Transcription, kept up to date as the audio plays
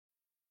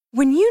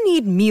When you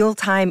need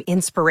mealtime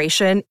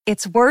inspiration,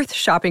 it's worth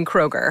shopping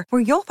Kroger,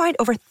 where you'll find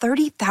over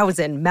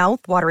 30,000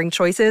 mouth-watering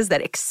choices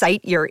that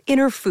excite your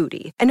inner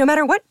foodie. And no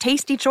matter what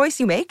tasty choice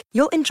you make,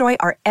 you'll enjoy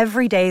our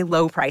everyday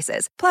low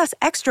prices, plus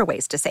extra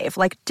ways to save,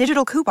 like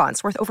digital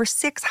coupons worth over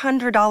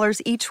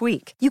 $600 each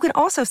week. You can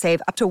also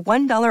save up to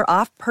 $1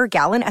 off per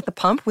gallon at the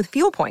pump with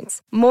fuel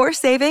points. More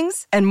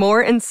savings and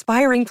more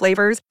inspiring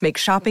flavors make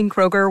shopping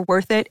Kroger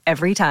worth it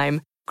every time.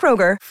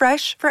 Kroger,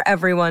 fresh for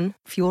everyone.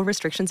 Fuel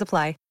restrictions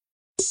apply.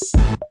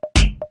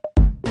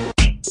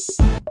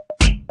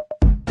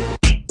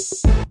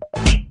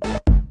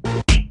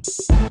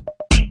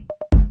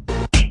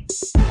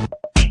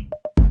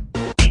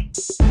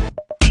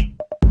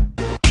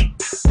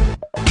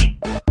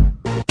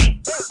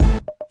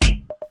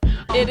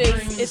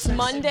 It's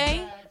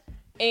Monday,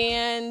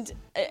 and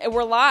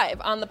we're live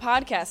on the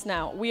podcast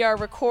now. We are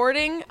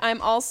recording.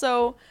 I'm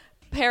also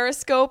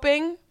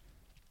periscoping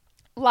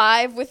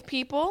live with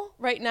people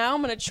right now.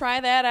 I'm going to try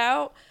that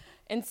out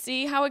and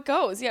see how it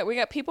goes. Yeah, we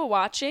got people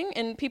watching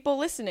and people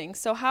listening.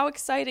 So how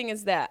exciting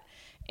is that?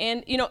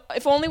 And, you know,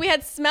 if only we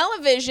had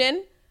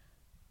smell-o-vision,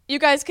 you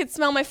guys could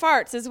smell my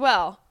farts as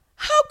well.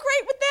 How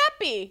great would that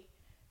be?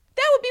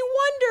 That would be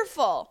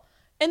wonderful.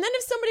 And then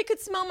if somebody could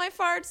smell my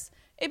farts,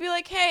 it'd be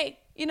like, hey,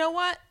 you know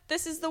what?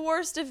 This is the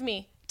worst of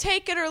me.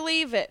 Take it or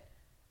leave it.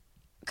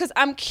 Because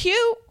I'm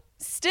cute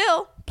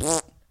still.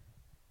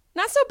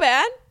 Not so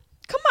bad.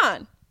 Come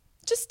on.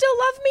 Just still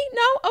love me?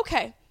 No?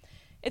 Okay.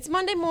 It's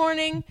Monday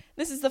morning.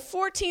 This is the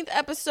 14th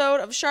episode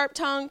of Sharp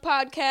Tongue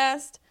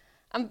Podcast.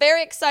 I'm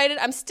very excited.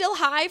 I'm still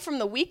high from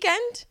the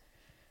weekend.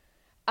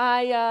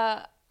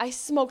 I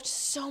smoked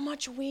so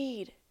much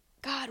weed.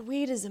 God,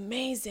 weed is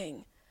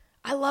amazing.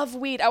 I love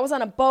weed. I was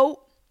on a boat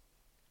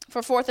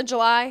for 4th of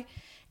July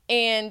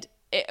and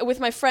with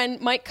my friend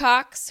Mike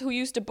Cox, who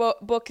used to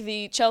book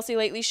the Chelsea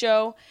Lately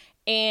show,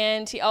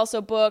 and he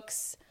also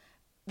books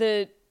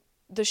the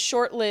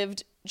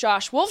short-lived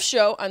Josh Wolf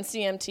show on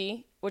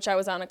CMT, which I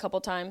was on a couple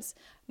times.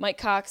 Mike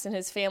Cox and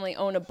his family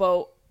own a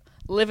boat,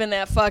 living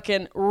that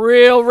fucking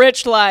real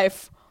rich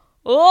life.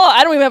 Oh,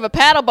 I don't even have a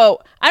paddle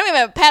boat. I don't even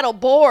have a paddle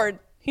board.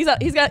 He's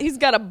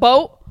got a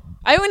boat.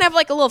 I even have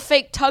like a little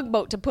fake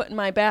tugboat to put in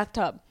my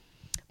bathtub.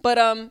 But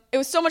it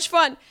was so much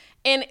fun,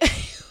 and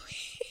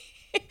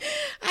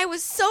I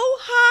was so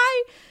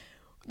high.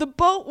 The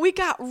boat, we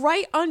got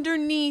right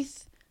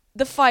underneath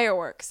the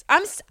fireworks.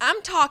 I'm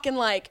talking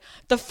like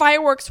the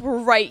fireworks were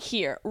right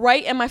here,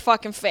 right in my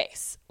fucking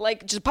face.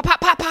 Like just pop,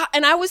 pop, pop, pop.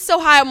 And I was so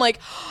high, I'm like,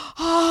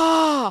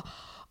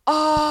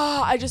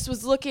 I just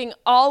was looking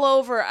all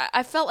over.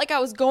 I felt like I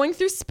was going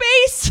through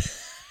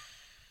space.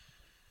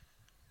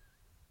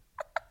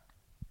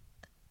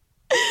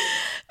 There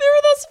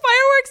were those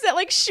fireworks that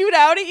like shoot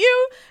out at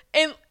you,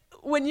 and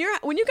when you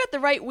got the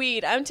right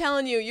weed, I'm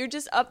telling you, you're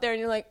just up there and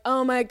you're like,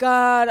 oh my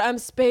God, I'm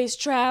space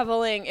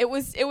traveling. It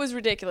was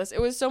ridiculous. It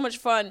was so much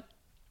fun.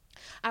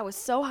 I was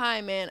so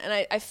high, man, and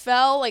I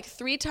fell like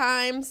 3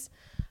 times.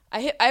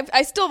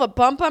 I still have a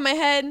bump on my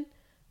head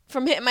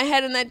from hitting my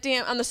head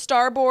on the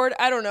starboard.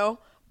 I don't know.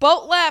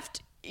 Boat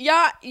left,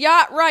 yacht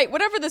right,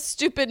 whatever the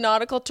stupid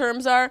nautical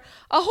terms are.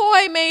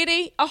 Ahoy,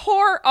 matey. A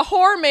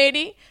whore,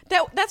 matey.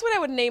 That's what I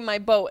would name my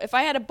boat. If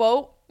I had a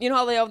boat, you know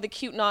how they have the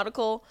cute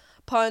nautical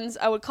puns,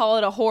 I would call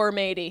it a whore,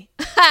 matey.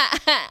 It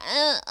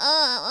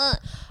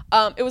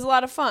was a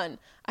lot of fun.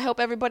 I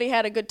hope everybody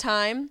had a good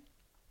time.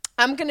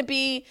 I'm going to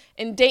be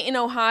in Dayton,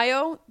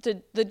 Ohio.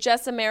 The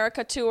Jess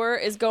America tour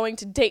is going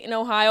to Dayton,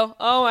 Ohio.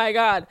 Oh, my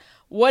God.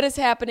 What is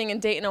happening in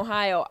Dayton,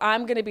 Ohio?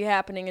 I'm going to be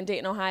happening in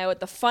Dayton, Ohio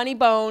at the Funny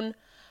Bone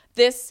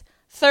this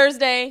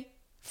Thursday,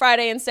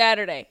 Friday, and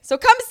Saturday. So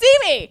come see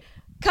me.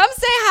 Come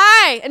say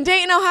hi in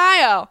Dayton,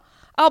 Ohio.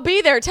 I'll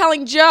be there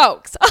telling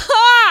jokes.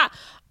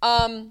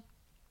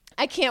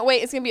 I can't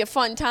wait. It's going to be a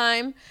fun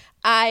time.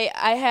 I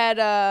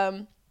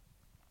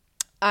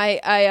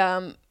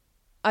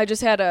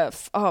just had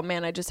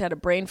a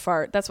brain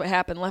fart. That's what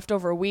happened.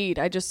 Leftover weed.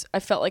 I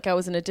felt like I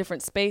was in a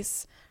different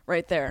space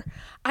right there.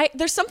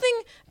 There's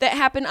something that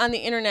happened on the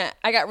internet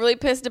I got really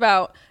pissed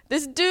about.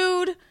 This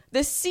dude,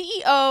 the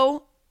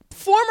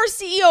former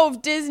CEO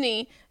of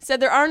Disney,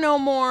 said there are no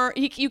more,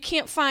 you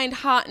can't find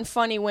hot and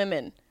funny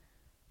women.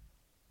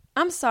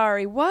 I'm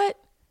sorry, what?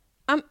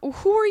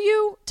 Who are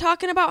you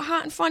talking about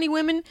hot and funny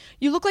women?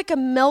 You look like a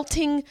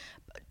melting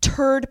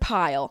turd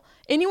pile.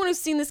 Anyone who's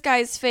seen this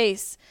guy's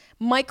face,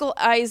 Michael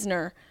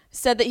Eisner,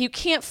 said that you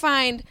can't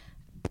find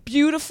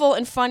beautiful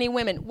and funny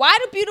women. Why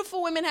do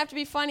beautiful women have to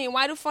be funny, and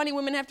why do funny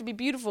women have to be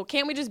beautiful?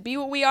 Can't we just be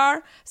what we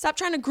are? Stop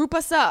trying to group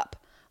us up.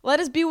 Let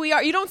us be what we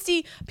are. You don't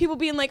see people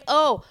being like,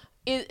 oh,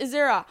 is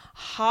there a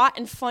hot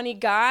and funny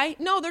guy?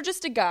 No, they're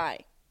just a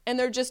guy, and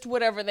they're just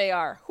whatever they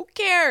are. Who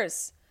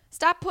cares?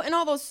 Stop putting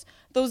all those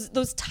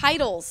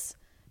titles.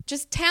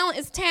 Just talent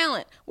is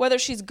talent. Whether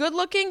she's good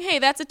looking, hey,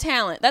 that's a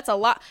talent. That's a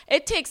lot.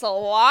 It takes a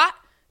lot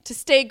to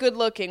stay good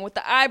looking with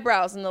the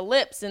eyebrows and the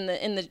lips and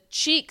the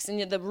cheeks and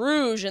the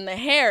rouge and the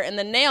hair and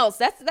the nails.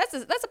 That's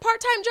a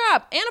part-time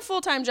job and a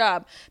full-time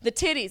job. The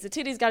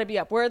titties got to be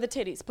up. Where are the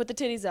titties? Put the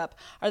titties up.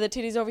 Are the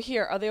titties over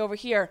here? Are they over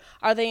here?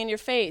 Are they in your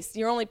face?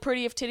 You're only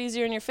pretty if titties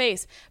are in your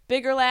face.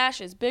 Bigger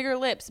lashes, bigger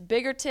lips,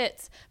 bigger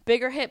tits,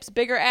 bigger hips,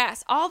 bigger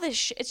ass. All this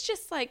shit. It's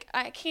just like,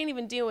 I can't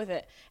even deal with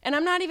it. And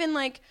I'm not even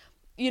like,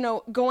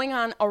 going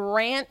on a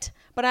rant,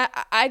 but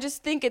I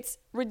just think it's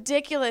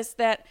ridiculous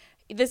that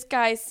this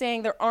guy is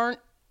saying there aren't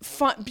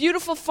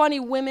beautiful, funny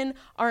women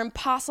are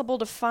impossible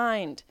to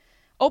find.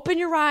 Open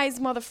your eyes,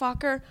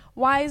 motherfucker.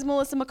 Why is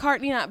Melissa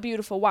McCarthy not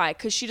beautiful? Why?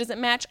 Because she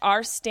doesn't match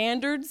our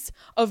standards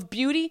of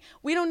beauty?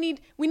 We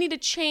need to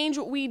change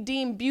what we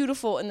deem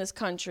beautiful in this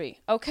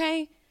country,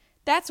 okay?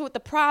 That's what the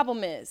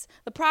problem is.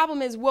 The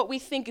problem is what we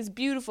think is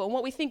beautiful. And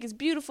what we think is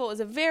beautiful is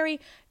a very,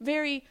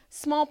 very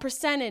small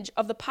percentage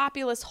of the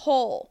populace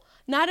whole.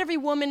 Not every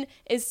woman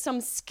is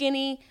some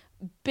skinny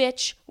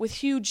bitch with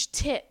huge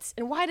tits.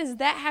 And why does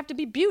that have to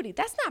be beauty?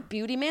 That's not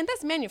beauty, man.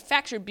 That's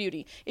manufactured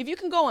beauty. If you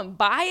can go and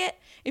buy it,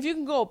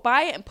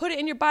 and put it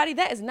in your body,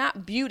 that is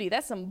not beauty.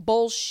 That's some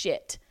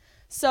bullshit.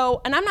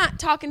 So, and I'm not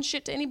talking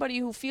shit to anybody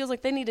who feels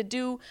like they need to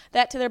do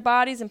that to their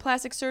bodies and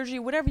plastic surgery.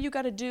 Whatever you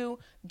got to do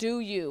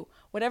you.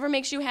 Whatever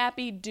makes you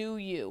happy, do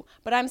you.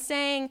 But I'm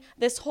saying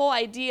this whole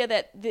idea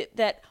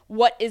that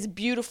what is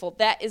beautiful,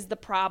 that is the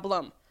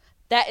problem.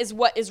 That is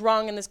what is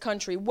wrong in this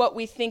country, what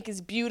we think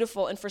is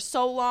beautiful. And for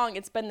so long,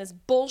 it's been this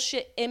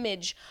bullshit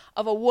image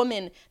of a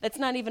woman that's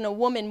not even a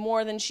woman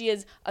more than she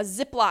is a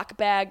Ziploc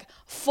bag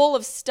full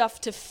of stuff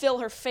to fill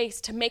her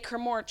face to make her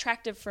more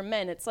attractive for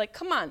men. It's like,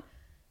 come on,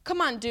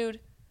 dude.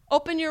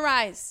 Open your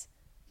eyes.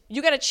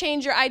 You got to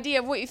change your idea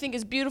of what you think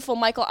is beautiful,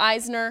 Michael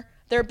Eisner.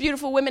 There are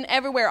beautiful women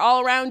everywhere,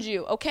 all around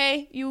you,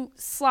 okay? You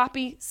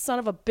sloppy son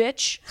of a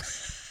bitch.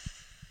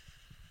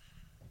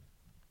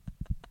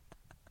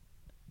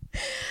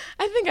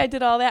 I think I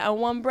did all that on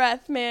one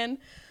breath, man.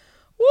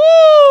 Woo!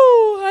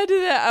 I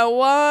did that on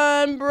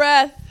one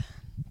breath.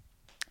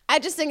 I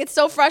just think it's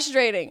so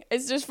frustrating.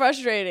 It's just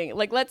frustrating.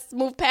 Like, let's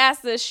move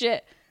past this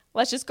shit.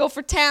 Let's just go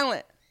for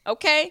talent,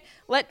 okay?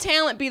 Let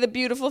talent be the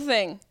beautiful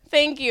thing.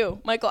 Thank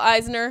you, Michael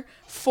Eisner,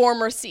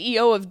 former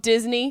CEO of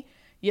Disney,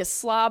 you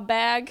slob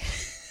bag.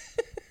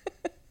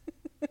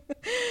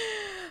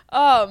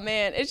 Oh,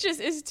 man,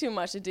 it's too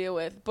much to deal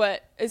with.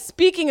 But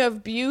speaking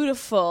of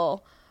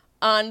beautiful,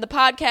 on the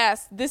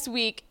podcast this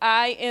week,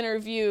 I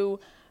interview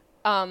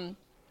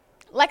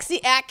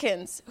Lexi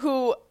Atkins,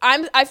 who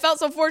I felt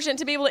so fortunate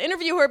to be able to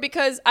interview her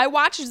because I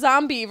watched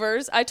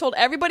Zombievers. I told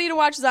everybody to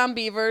watch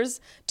Zombievers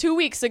 2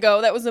 weeks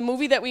ago. That was the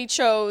movie that we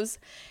chose.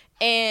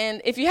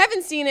 And if you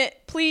haven't seen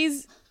it,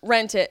 please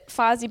rent it.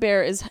 Fozzie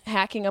Bear is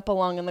hacking up a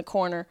lung in the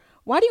corner.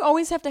 Why do you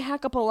always have to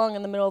hack up a lung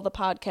in the middle of the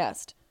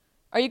podcast?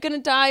 Are you going to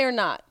die or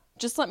not?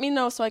 Just let me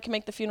know so I can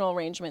make the funeral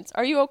arrangements.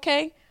 Are you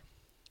okay?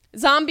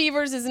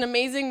 Zombievers is an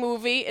amazing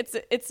movie.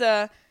 It's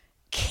a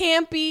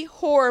campy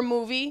horror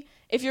movie.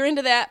 If you're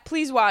into that,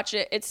 please watch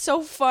it. It's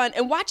so fun.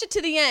 And watch it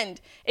to the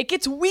end. It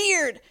gets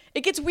weird.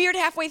 It gets weird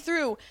halfway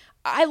through.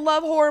 I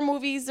love horror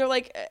movies. They're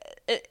like,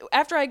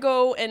 after I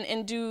go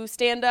and do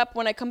stand-up,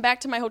 when I come back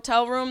to my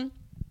hotel room,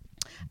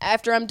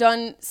 after I'm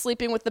done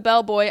sleeping with the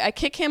bellboy, I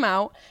kick him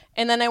out,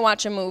 and then I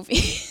watch a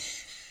movie.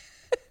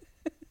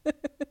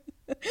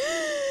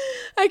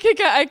 I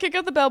kick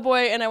out the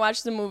bellboy, and I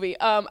watch the movie.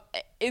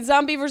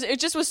 Zombievers, it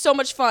just was so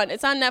much fun.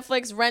 It's on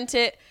Netflix. Rent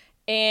it.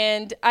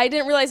 And I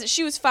didn't realize that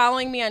she was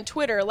following me on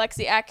Twitter,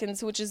 Lexi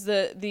Atkins, which is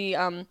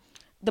the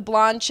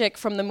blonde chick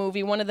from the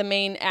movie, one of the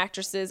main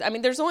actresses. I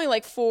mean, there's only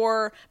like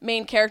 4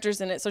 main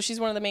characters in it, so she's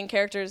one of the main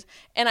characters.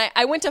 And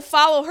I went to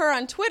follow her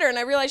on Twitter, and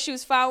I realized she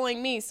was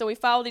following me, so we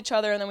followed each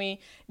other, and then we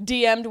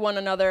DM'd one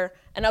another.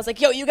 And I was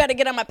like, yo, you got to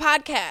get on my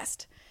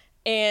podcast.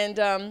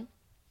 And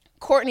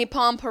Courtney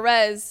Palm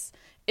Perez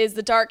is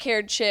the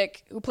dark-haired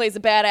chick who plays a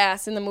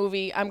badass in the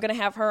movie. I'm going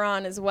to have her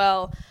on as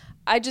well.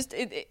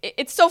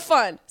 It's so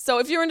fun. So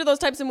if you're into those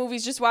types of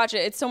movies, just watch it.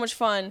 It's so much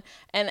fun.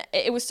 And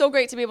it was so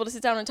great to be able to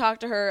sit down and talk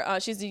to her.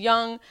 She's a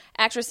young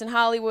actress in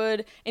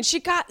Hollywood, and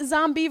she got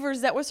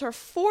Zombievers. That was her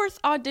 4th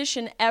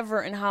audition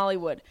ever in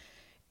Hollywood.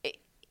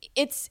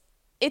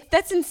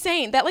 That's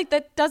insane.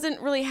 That doesn't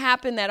really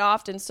happen that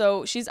often.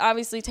 So she's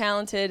obviously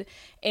talented,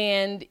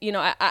 and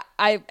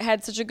I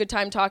had such a good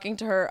time talking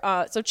to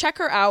her. So check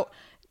her out.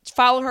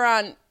 Follow her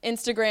on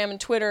Instagram and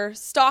Twitter.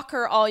 Stalk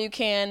her all you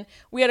can.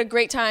 We had a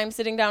great time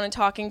sitting down and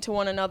talking to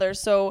one another.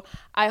 So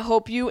I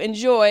hope you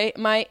enjoy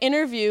my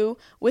interview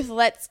with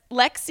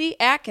Lexi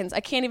Atkins. I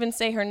can't even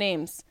say her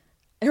names.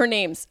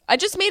 I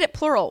just made it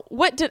plural.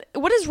 What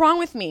is wrong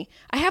with me?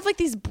 I have like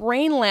these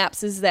brain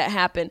lapses that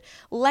happen.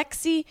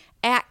 Lexi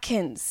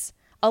Atkins.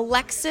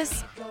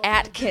 Alexis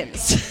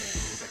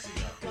Atkins.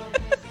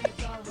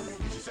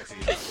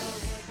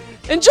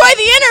 Enjoy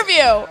the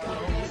interview.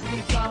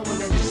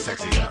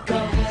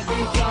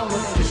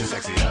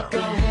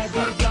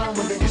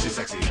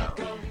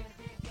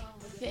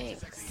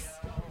 Thanks.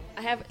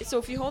 So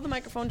if you hold the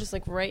microphone just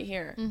like right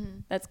here,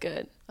 that's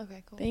good.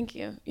 Okay, cool. Thank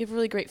you. You have a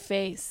really great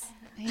face.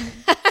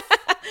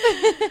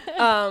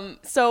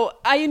 So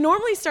I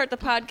normally start the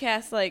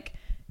podcast like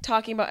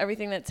talking about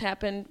everything that's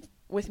happened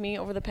with me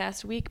over the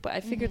past week, but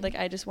I figured like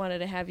I just wanted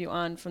to have you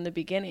on from the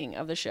beginning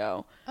of the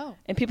show. Oh.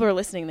 And people are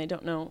listening, they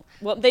don't know.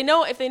 Well, they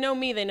know, if they know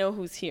me, they know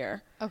who's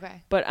here.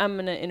 Okay. But I'm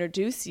going to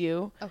introduce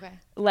you. Okay.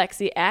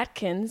 Lexi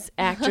Atkins,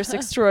 actress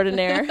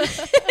extraordinaire.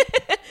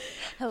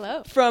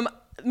 Hello. From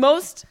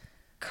most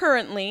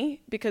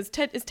currently, because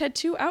is Ted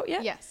 2 out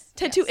yet? Yes.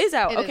 Ted 2 is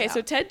out. It Okay, is so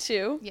out. Ted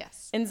 2.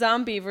 Yes. And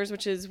Zombievers,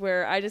 which is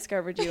where I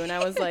discovered you, and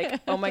I was like,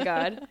 oh my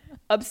God,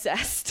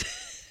 obsessed.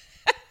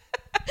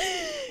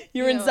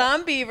 You were in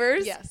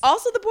Zombievers. Yes.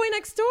 Also The Boy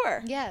Next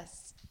Door.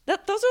 Yes. Those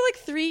are like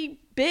 3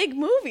 big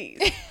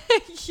movies.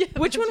 Yeah,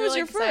 Which one was really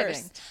your exciting.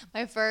 first?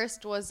 My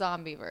first was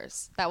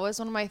Zombievers. That was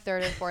one of my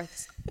third and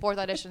fourth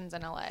auditions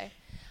in LA.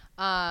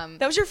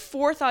 That was your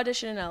 4th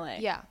audition in LA.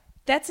 Yeah.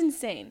 That's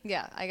insane.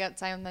 Yeah, I got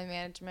signed with my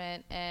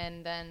management,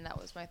 and then that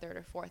was my third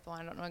or fourth one.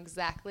 I don't know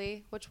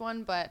exactly which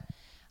one, but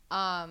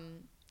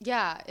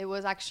yeah, it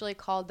was actually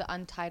called the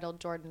Untitled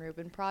Jordan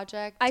Rubin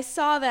Project. I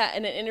saw that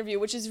in an interview,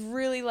 which is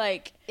really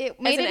like, It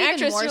made as an it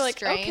actress, even more you're like,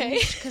 strange okay.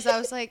 because I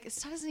was like,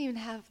 this doesn't even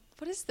have,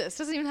 what is this? It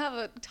doesn't even have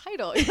a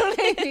title. You know what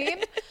I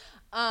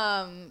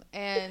mean?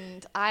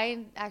 And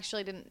I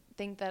actually didn't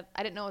think that,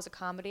 I didn't know it was a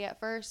comedy at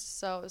first.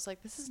 So it was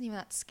like, this isn't even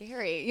that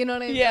scary. You know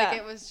what I mean? Yeah. Like,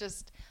 it was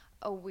just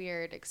a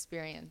weird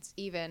experience,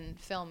 even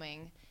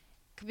filming,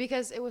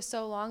 because it was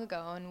so long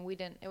ago and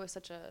it was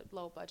such a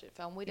low budget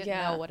film. We didn't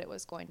know what it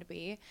was going to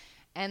be.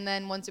 And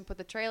then once we put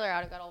the trailer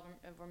out, it got over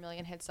 1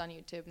 million hits on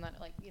YouTube, and that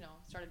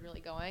started really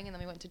going. And then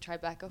we went to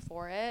Tribeca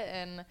for it,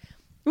 and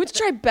you went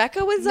to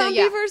Tribeca with No,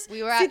 yeah. Zombievers?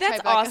 We were at See,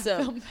 that's Tribeca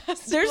awesome. Film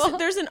Festival.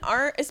 There's an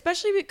art,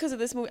 especially because of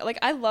this movie. Like,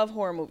 I love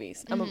horror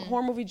movies. I'm a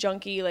horror movie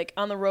junkie. Like,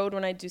 on the road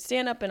when I do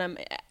stand-up and I'm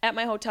at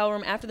my hotel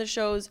room after the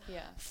shows,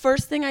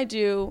 first thing I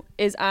do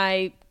is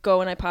I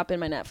go and I pop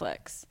in my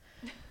Netflix.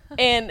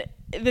 And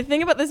the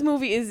thing about this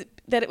movie is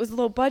that it was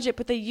low budget,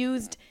 but they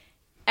used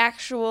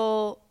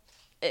actual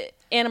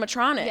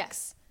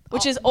animatronics,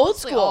 which is old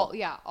school.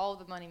 All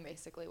the money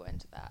basically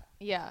went to that.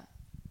 Yeah.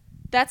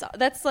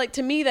 That's like,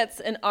 to me, that's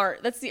an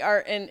art. That's the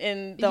art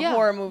in the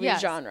horror movie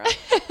genre.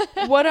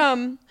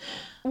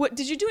 What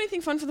did you do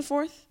anything fun for the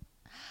 4th?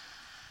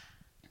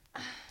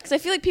 Because I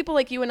feel like people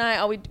like you and I,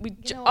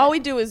 all we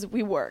do is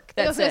we work.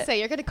 That's I was gonna say,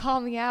 you're gonna call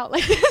me out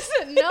like this.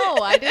 No,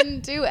 I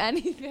didn't do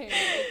anything.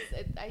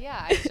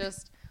 I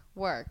just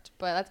worked,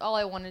 but that's all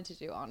I wanted to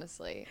do,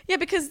 honestly. Yeah,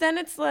 because then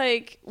it's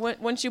like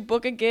once you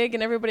book a gig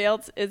and everybody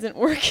else isn't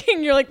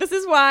working, you're like, this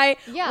is why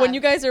when you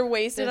guys are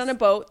wasted on a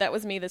boat. That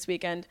was me this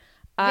weekend.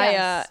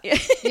 Yes.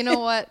 You know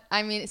what?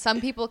 I mean,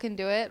 some people can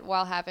do it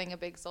while having a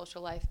big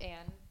social life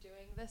and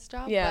doing this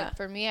job. Yeah. But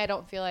for me, I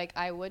don't feel like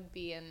I would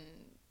be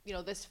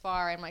this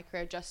far in my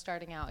career, just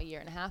starting out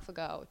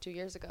 2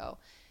 years ago,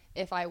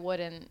 if I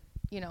wouldn't,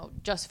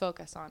 just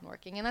focus on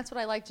working. And that's what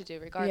I like to do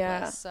regardless.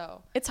 Yeah.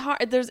 So it's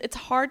hard. It's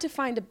hard to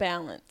find a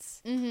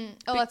balance. Mm-hmm.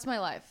 Oh, that's my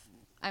life.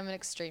 I'm an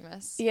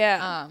extremist.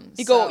 Yeah.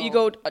 You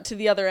go to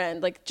the other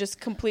end, like just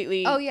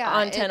completely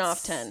on 10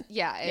 off 10.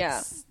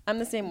 Yeah. I'm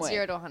the same way.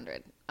 0 to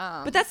 100.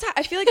 But that's how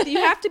I feel like you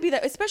have to be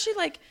that, especially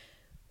like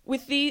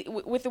with the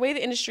way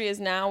the industry is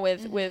now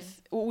with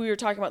we were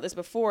talking about this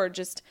before,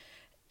 just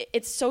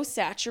it's so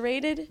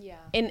saturated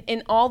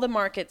in all the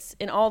markets,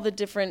 in all the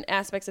different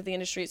aspects of the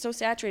industry. It's so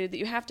saturated that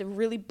you have to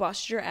really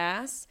bust your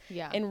ass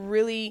and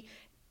really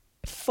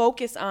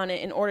focus on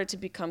it in order to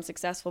become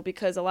successful,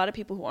 because a lot of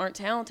people who aren't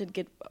talented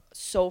get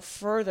so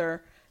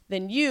further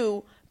than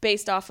you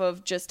based off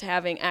of just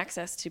having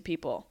access to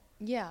people.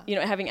 Yeah.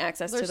 Having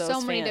access to those fans.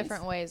 There's so many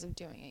different ways of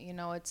doing it.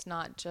 It's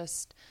not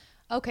just,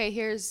 okay,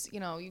 here's,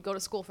 you go to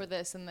school for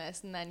this, and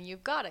then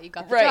you've got it. You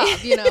got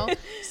the job,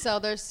 So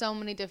there's so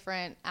many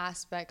different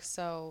aspects.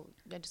 So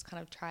I just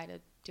kind of try to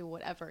do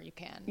whatever you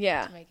can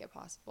to make it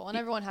possible. And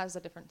everyone has a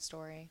different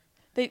story.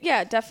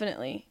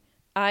 Definitely.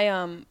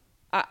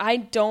 I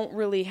don't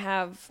really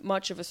have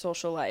much of a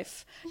social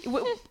life.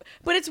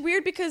 But it's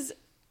weird because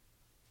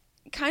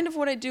kind of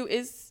what I do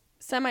is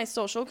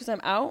semi-social because I'm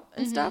out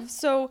and stuff.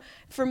 So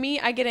for me,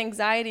 I get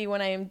anxiety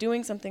when I am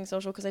doing something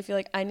social because I feel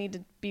like I need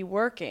to be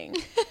working.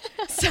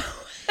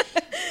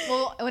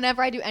 Well,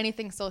 whenever I do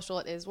anything social,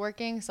 it is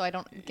working, so I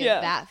don't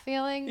get that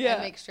feeling. I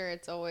make sure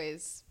it's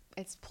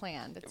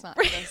planned. It's not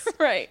just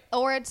right.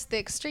 Or it's the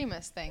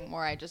extremist thing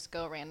where I just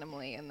go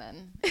randomly and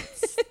then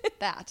it's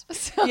that.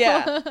 So.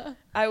 Yeah.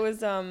 I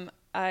was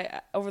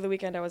I over the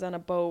weekend I was on a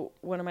boat.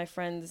 One of my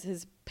friends,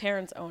 his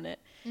parents own it,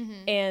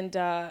 and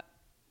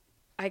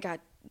I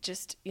got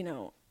just,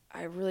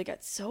 I really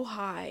got so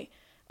high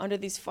under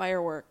these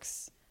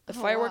fireworks. The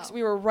fireworks, wow.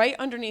 We were right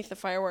underneath the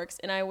fireworks,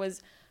 and I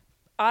was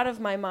out of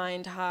my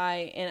mind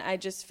high, and I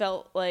just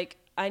felt like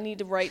I need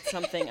to write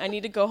something. I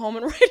need to go home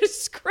and write a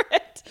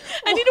script.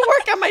 I need to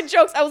work on my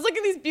jokes. I was looking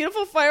at these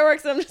beautiful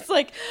fireworks, and I'm just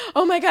like,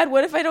 oh my God,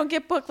 what if I don't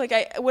get booked? Like,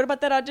 what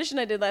about that audition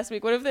I did last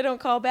week? What if they don't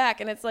call back?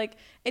 And it's like,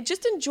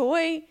 just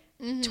enjoy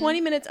 20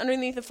 minutes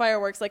underneath the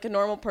fireworks like a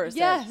normal person.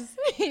 Yes.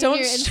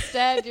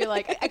 Instead, you're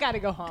like, I gotta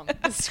go home.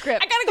 The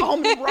script. I gotta go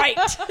home and write.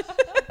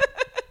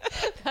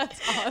 That's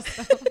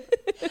awesome.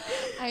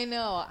 I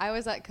know. I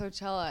was at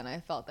Coachella and I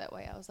felt that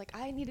way. I was like,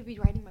 I need to be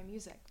writing my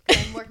music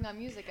because I'm working on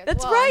music as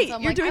That's well. right. So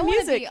I'm You're like, doing I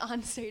music. be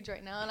on stage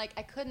right now, and like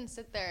I couldn't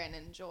sit there and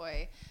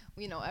enjoy,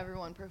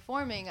 everyone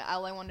performing.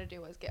 All I wanted to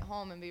do was get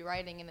home and be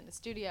writing and in the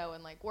studio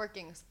and like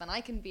working, so then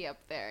I can be up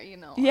there,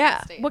 Yeah.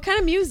 on stage. What kind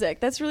of music?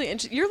 That's really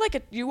interesting.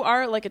 You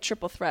are like a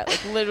triple threat,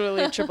 like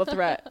literally a triple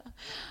threat.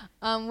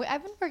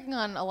 I've been working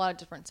on a lot of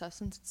different stuff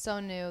since it's so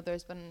new.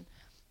 There's been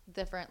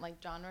different like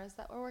genres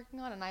that we're working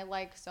on, and I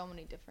like so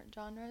many different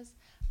genres.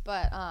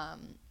 But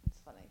it's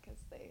funny because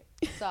they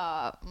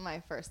saw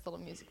my first little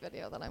music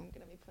video that I'm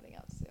gonna be putting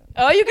out soon.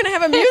 Oh, you're gonna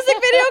have a music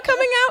video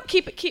coming out?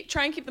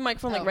 Try and keep the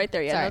microphone like right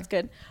there. Yeah, sorry. that's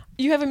good.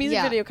 You have a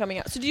music video coming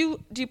out. So do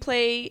you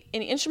play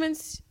any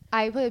instruments?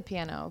 I play the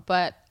piano,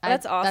 but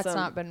That's awesome. That's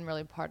not been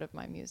really part of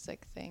my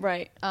music thing,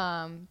 Right.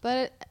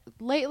 But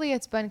lately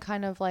it's been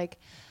kind of like,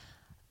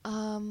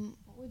 what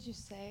would you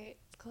say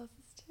it's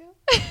closest to?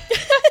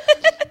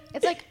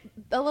 It's like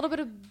a little bit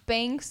of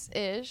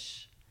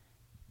Banks-ish,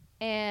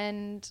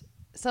 and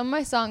some of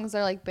my songs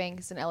are like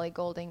Banks and Ellie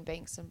Goulding,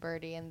 Banks and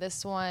Birdie, and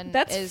this one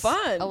is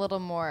fun. a little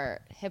more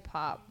hip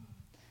hop.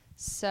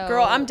 So,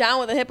 Girl, I'm down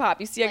with the hip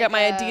hop. You see, I got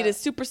my like Adidas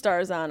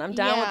Superstars on. I'm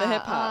down with the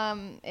hip hop.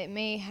 It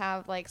may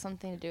have like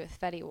something to do with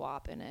Fetty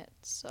Wap in it.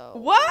 So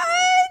What?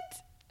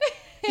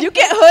 You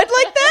get hood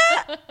like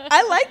that?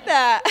 I like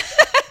that.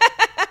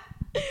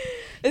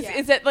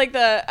 Is that like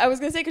I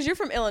was going to say, because you're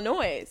from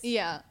Illinois.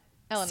 Yeah.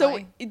 Illinois. So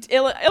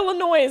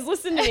Illinois,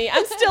 listen to me.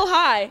 I'm still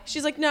high.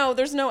 She's like, no,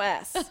 there's no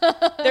S.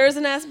 There is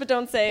an S, but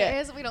don't say There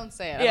it. is, we don't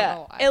say it.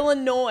 Yeah. I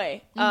don't know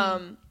why.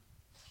 Illinois.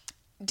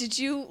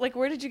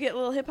 Where did you get a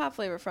little hip hop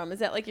flavor from? Is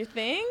that like your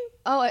thing?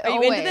 Oh, Are you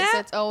always. into that?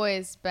 It's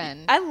always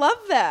been. I love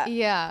that.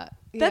 Yeah.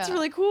 That's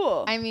really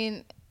cool. I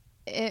mean,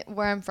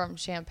 where I'm from,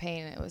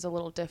 Champaign, it was a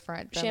little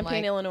different. Than Champaign,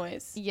 like,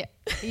 Illinois. Yeah.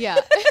 Yeah.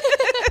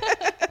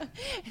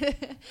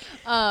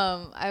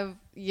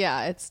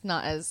 It's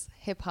not as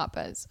hip hop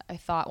as I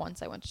thought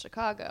once I went to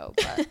Chicago,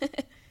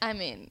 but I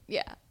mean,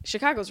 yeah.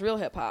 Chicago's real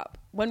hip hop.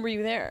 When were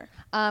you there?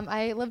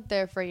 I lived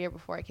there for a year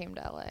before I came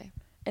to LA.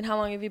 And how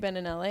long have you been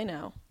in LA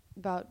now?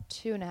 About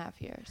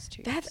 2.5 years.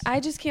 2 years. I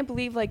just can't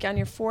believe, like, on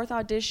your 4th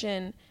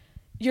audition,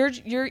 you're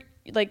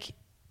like,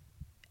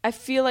 I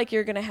feel like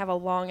you're gonna have a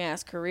long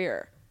ass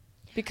career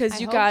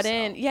because you got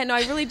in. Yeah, no,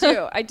 I really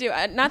do. I do.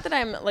 Not that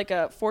I'm like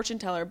a fortune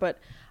teller, but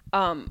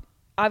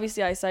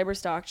obviously I cyber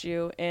stalked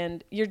you,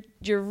 and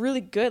you're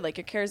really good. Like,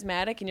 you're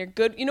charismatic and you're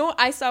good. You know,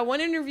 I saw one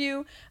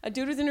interview. A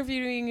dude was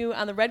interviewing you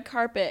on the red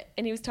carpet,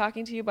 and he was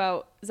talking to you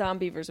about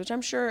Zombievers, which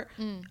I'm sure,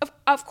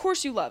 of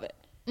course, you love it.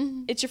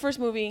 Mm-hmm. It's your first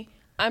movie.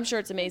 I'm sure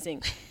it's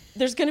amazing.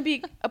 There's gonna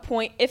be a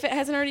point, if it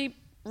hasn't already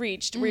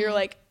reached, where you're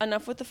like,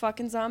 enough with the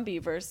fucking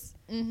Zombievers.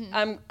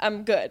 Mm-hmm.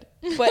 I'm good.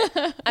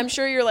 But I'm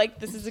sure you're like,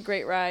 this is a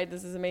great ride.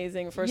 This is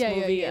amazing. First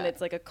movie, and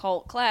it's like a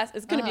cult class.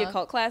 It's gonna be a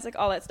cult classic,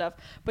 all that stuff.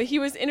 But he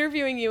was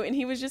interviewing you, and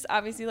he was just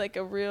obviously like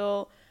a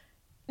real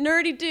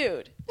nerdy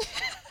dude.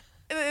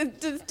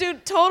 This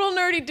dude, total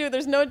nerdy dude.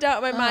 There's no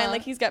doubt in my mind.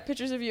 Like, he's got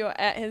pictures of you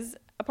at his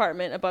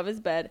apartment above his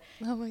bed.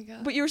 Oh my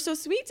God. But you were so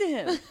sweet to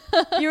him.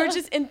 You were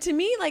just, and to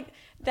me, like,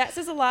 that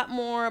says a lot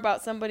more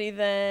about somebody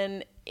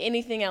than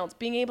anything else.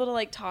 Being able to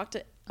like talk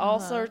to all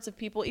sorts of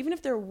people, even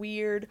if they're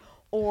weird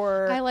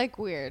or. I like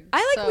weird.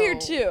 I like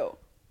weird too.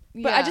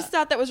 But I Yeah. just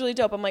thought that was really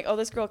dope. I'm like, oh,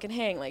 this girl can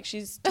hang. Like,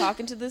 she's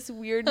talking to this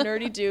weird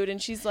nerdy dude, and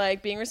she's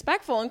like being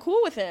respectful and cool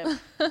with him.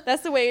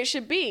 That's the way it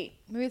should be.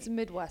 Maybe it's a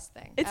Midwest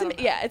thing. It's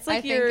it's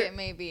like I you're think it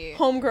may be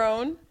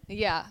homegrown.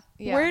 Yeah.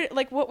 Where,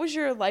 like, what was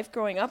your life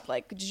growing up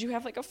like? Did you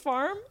have like a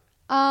farm?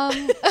 Um,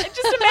 I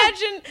just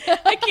imagine,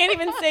 I can't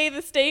even say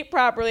the state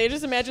properly. I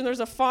just imagine there's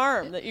a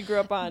farm that you grew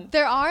up on.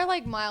 there are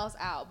like miles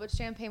out, but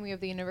Champaign, we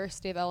have the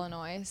University of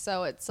Illinois,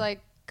 so it's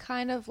like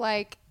kind of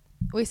like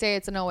we say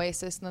it's an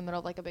oasis in the middle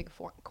of like a big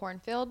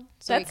cornfield.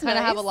 So That's we kind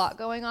of have a nice. lot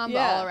going on, but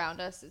all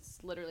around us it's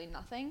literally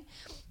nothing.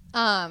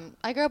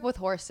 I grew up with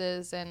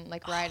horses and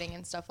like riding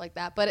and stuff like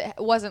that, but it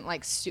wasn't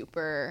like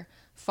super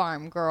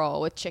farm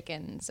girl with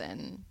chickens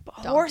and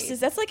Horses. donkeys.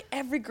 That's like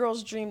every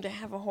girl's dream to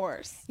have a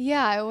horse.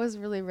 Yeah, it was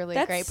really, really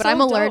That's great. But so I'm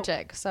dope.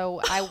 allergic,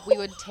 so we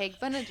would take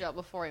Benadryl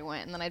before we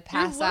went, and then I'd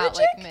pass out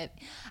like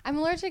I'm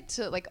allergic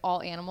to like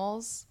all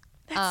animals.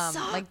 That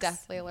sucks. Like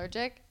deathly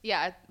allergic.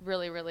 Yeah, it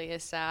really, really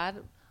is sad.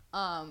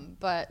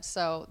 But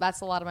so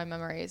that's a lot of my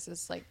memories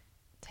is like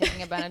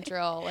taking a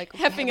Benadryl, like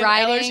Having an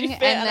allergy riding,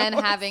 fit and on a then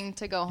horse. having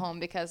to go home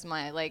because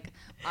my like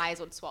eyes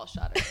would swell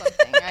shut or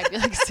something. I'd be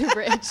like super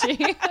itchy.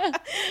 I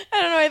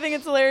don't know. I think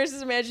it's hilarious.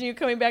 Just imagine you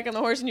coming back on the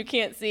horse and you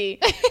can't see.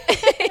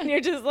 And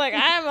you're just like,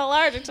 I'm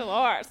allergic to the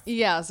horse.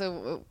 Yeah,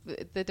 so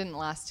it didn't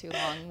last too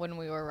long when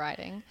we were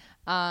riding.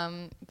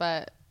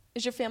 But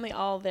Is your family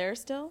all there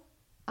still?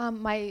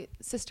 my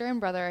sister and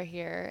brother are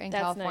here in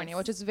That's California, nice.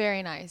 which is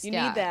very nice. You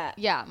Yeah. need that.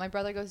 Yeah, my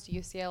brother goes to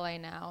UCLA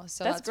now,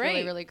 so That's that's really,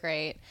 great. really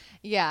great.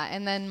 Yeah,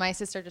 and then my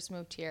sister just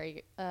moved here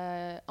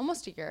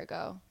almost a year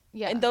ago.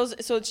 Yeah, And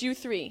so it's you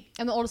three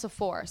I'm the oldest of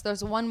 4, so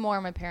there's one more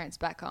of my parents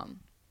back home.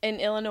 in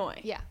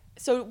Illinois. Yeah.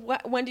 So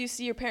when do you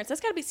see your parents?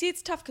 That's got to be, see,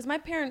 it's tough because my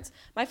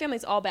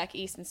family's all back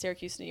east in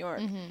Syracuse, New York.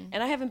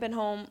 And I haven't been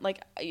home.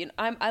 Like, you know,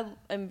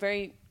 I'm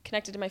very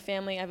connected to my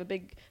family. I have a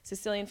big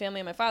Sicilian family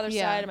on my father's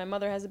side, and my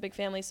mother has a big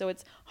family. So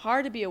it's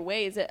hard to be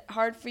away. Is it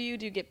hard for you?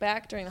 Do you get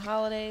back during the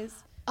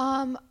holidays?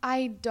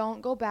 I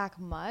don't go back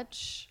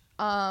much.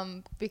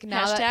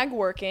 Because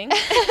working.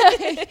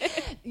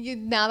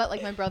 Now that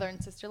like my brother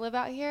and sister live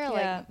out here,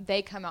 like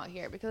they come out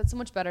here because it's so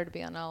much better to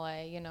be in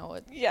LA. You know,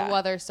 the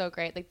weather's so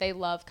great. Like they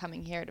love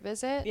coming here to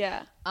visit.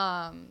 Yeah.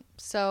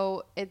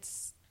 So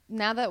it's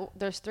now that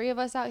there's 3 of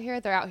us out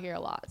here, they're out here a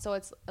lot. So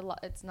it's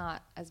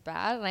not as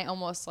bad. And I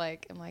almost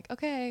like I'm like,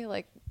 okay,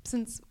 like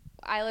since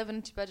I live in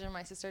a 2-bedroom,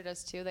 my sister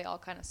does too. They all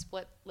kind of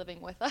split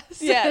living with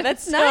us. Yeah,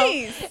 that's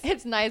nice.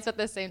 It's nice, but at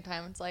the same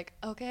time, it's like,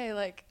 okay,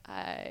 like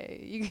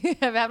you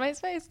have had my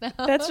space now.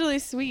 That's really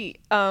sweet.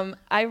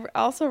 I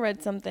also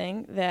read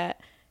something that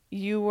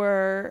you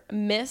were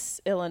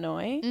Miss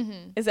Illinois.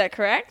 Is that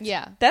correct?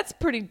 Yeah. That's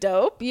pretty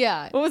dope.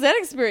 Yeah. What was that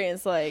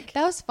experience like?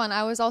 That was fun.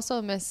 I was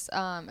also Miss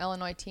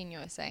Illinois Teen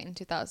USA in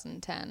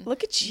 2010.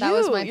 Look at you. That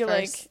was my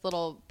first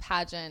little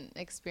pageant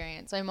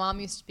experience. My mom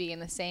used to be in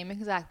the same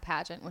exact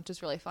pageant, which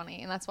is really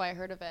funny, and that's why I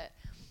heard of it.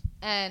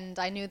 And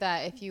I knew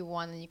that if you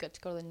won, then you get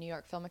to go to the New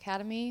York Film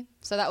Academy.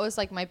 So that was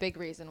like my big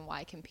reason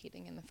why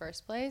competing in the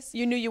first place.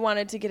 You knew you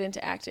wanted to get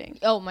into acting.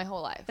 Oh, my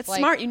whole life. That's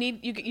smart.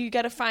 You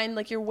got to find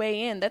like your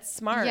way in. That's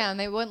smart. Yeah, and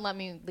they wouldn't let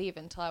me leave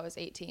until I was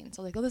 18.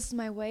 So like, oh, this is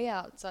my way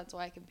out. So that's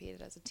why I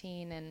competed as a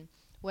teen. And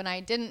when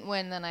I didn't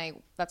win,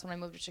 that's when I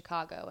moved to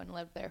Chicago and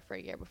lived there for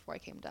a year before I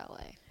came to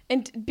LA.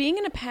 And being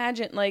in a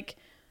pageant, like,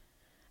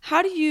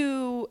 how do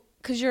you?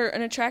 Because you're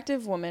an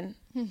attractive woman.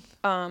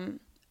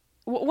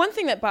 One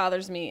thing that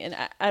bothers me, and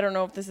I don't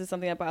know if this is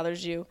something that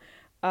bothers you,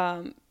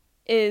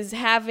 is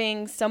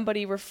having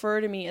somebody refer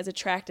to me as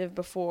attractive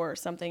before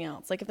something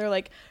else. Like if they're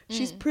like,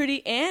 she's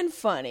pretty and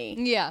funny.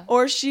 Yeah.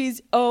 Or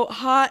she's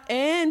hot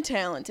and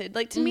talented.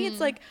 Like to me, it's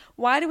like,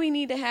 why do we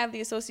need to have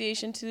the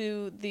association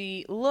to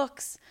the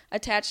looks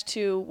attached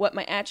to what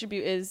my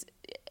attribute is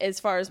as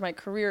far as my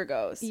career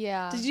goes?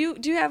 Yeah. Do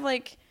you have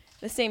like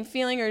the same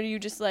feeling, or are you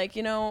just like,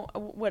 you know,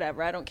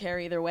 whatever, I don't care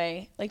either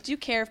way? Like, do you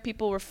care if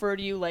people refer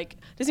to you like,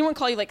 does anyone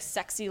call you like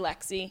sexy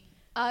Lexi?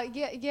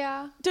 Yeah. You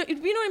know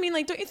what I mean?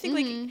 Like, don't you think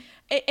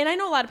like, and I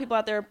know a lot of people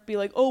out there be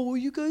like, oh, well,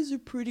 you guys are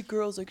pretty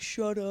girls, like,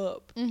 shut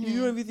up. You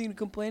don't have anything to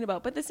complain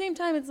about. But at the same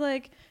time, it's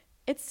like,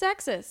 it's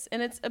sexist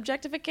and it's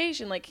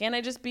objectification. Like, can't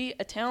I just be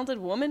a talented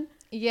woman?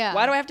 Yeah.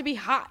 Why do I have to be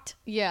hot?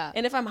 Yeah.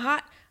 And if I'm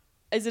hot,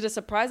 is it a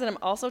surprise that I'm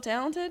also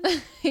talented?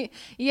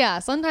 Yeah,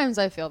 sometimes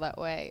I feel that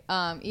way.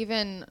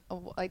 Even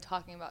like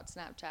talking about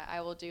Snapchat, I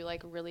will do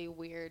like really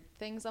weird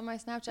things on my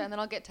Snapchat, and then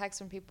I'll get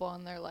texts from people,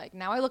 and they're like,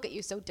 "Now I look at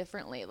you so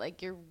differently.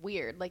 Like you're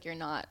weird. Like you're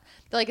not.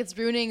 Like it's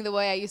ruining the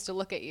way I used to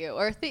look at you."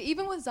 Or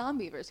even with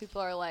Zombievers,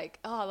 people are like,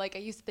 "Oh, like I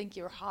used to think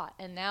you were hot,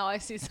 and now I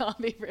see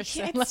Zombievers."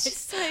 Yeah, it's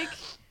just like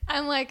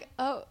I'm like,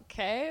 oh,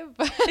 okay,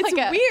 but it's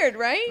like weird,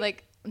 right?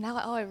 Like. Now,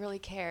 I really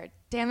cared.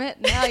 Damn it.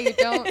 Now you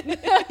don't,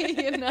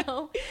 you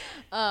know?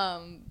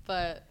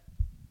 But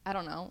I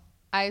don't know.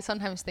 I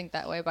sometimes think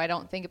that way, but I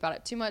don't think about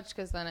it too much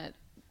because then it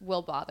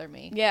will bother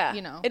me. Yeah.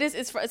 You know?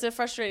 It's a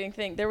frustrating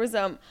thing. There was,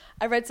 I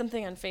read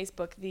something on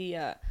Facebook.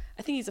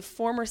 I think he's a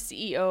former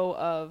CEO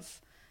of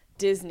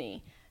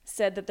Disney,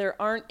 said that there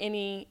aren't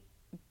any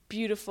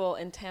beautiful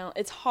and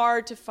it's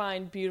hard to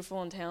find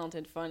beautiful and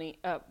talented,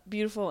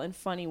 beautiful and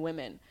funny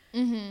women.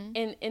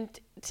 And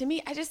to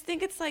me, I just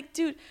think it's like,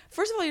 dude,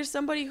 first of all, you're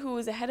somebody who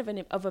is ahead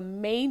of a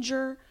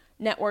major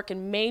network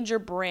and major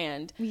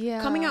brand.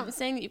 Yeah. Coming out and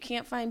saying that you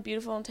can't find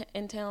beautiful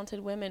and talented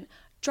women.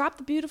 Drop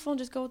the beautiful and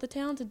just go with the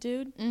talented,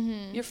 dude.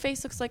 Your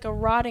face looks like a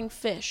rotting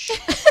fish.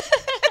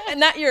 And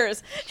not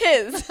yours,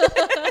 his.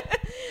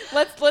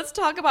 Let's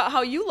talk about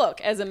how you look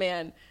as a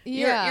man.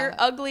 Yeah. You're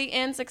ugly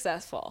and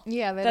successful.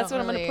 Yeah, that's what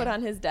I'm going to put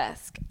on his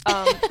desk.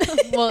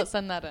 We'll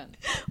send that in.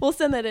 We'll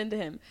send that in to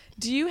him.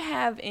 Do you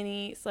have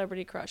any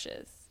celebrity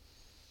crushes?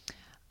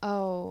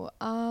 Oh,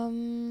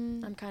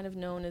 I'm kind of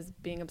known as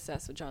being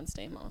obsessed with John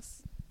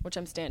Stamos, which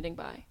I'm standing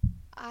by.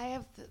 I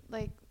have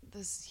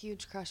this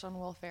huge crush on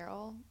Will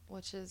Ferrell,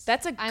 which is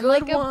I'm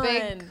like one.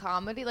 A big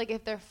comedy. Like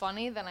if they're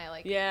funny, then I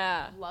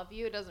love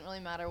you. It doesn't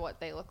really matter what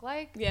they look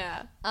like.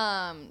 Yeah.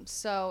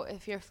 So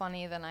if you're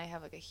funny, then I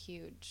have like a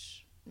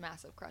huge,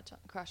 massive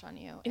crush on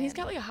you. And he's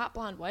got like a hot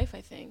blonde wife,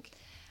 I think.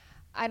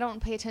 I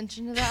don't pay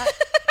attention to that.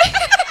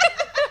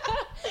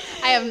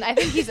 I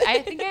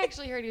think I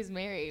actually heard he's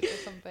married or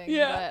something.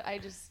 Yeah.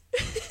 But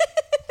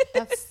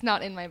that's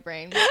not in my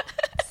brain.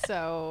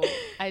 So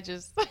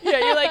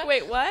you're like,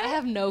 wait, what? I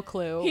have no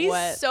clue.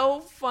 He's so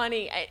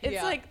funny.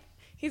 It's like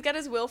he's got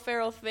his Will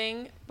Ferrell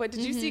thing, but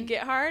did you see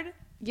Get Hard?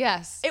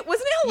 Yes.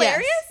 Wasn't it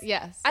hilarious?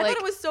 Yes. I thought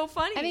it was so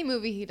funny. Any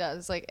movie he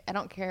does, like, I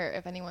don't care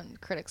if anyone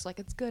critics like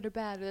it's good or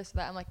bad or this or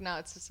that. I'm like, no,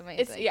 it's just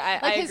amazing.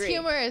 I his agree.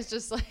 humor is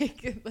just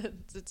like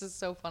it's just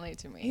so funny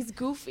to me. He's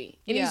goofy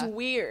and he's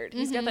weird.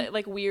 He's got that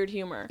like weird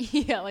humor.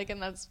 Yeah, like,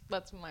 and that's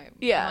my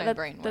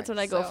brain works. That's what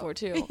I go for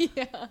too.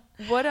 Yeah.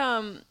 What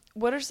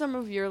are some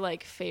of your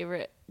like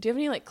favorite? Do you have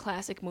any like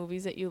classic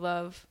movies that you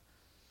love?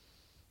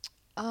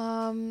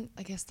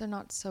 I guess they're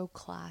not so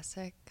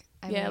classic.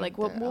 I mean, like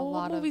what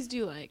movies do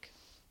you like?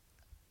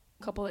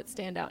 A couple that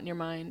stand out in your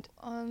mind.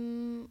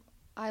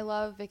 I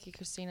love Vicky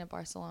Cristina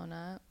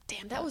Barcelona.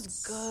 Damn, that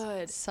was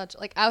good. Such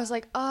like I was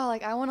like, oh,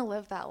 like I want to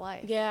live that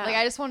life. Yeah. Like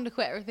I just wanted to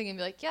quit everything and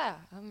be like, yeah,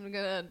 I'm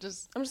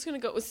just gonna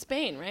go with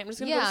Spain, right? I'm just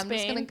gonna go to Spain. I'm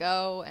just gonna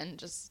go and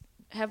just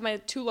have my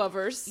 2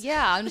 lovers.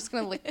 Yeah, I'm just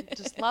gonna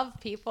just love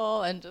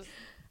people and just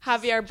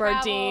Javier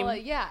Bardem. Travel.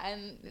 Yeah,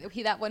 and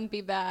that wouldn't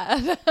be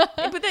bad.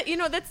 But that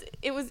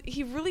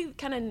he really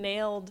kind of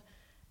nailed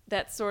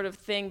that sort of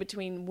thing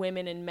between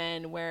women and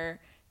men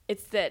where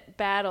it's that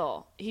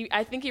battle.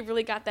 I think he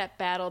really got that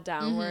battle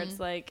down where it's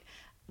like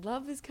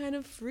love is kind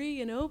of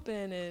free and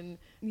open and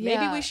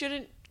maybe we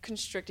shouldn't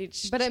constrict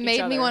each other. But it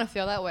made me want to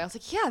feel that way. I was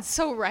like, yeah, it's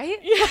so right.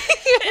 Yeah.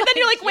 And then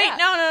you're like, wait,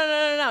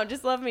 no,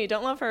 just love me.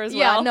 Don't love her as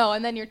well. Yeah, no,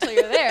 and then till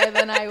you're there,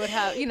 then I would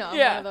have, I'm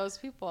one of those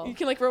people. You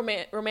can like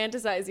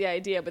romanticize the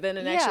idea, but then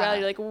in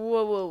actuality, you're like,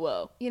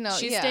 whoa.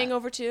 She's staying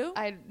over too?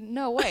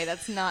 No way,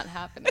 that's not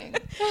happening.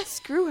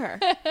 Screw her.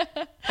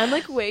 I'm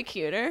like way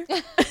cuter.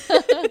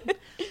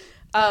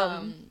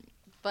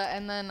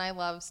 And then I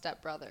love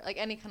Step Brother, like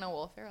any kind of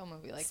Will Ferrell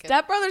movie. Like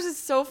Step Brothers is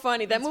so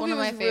funny. That movie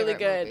was really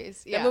good.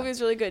 Movies. Yeah. That movie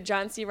was really good.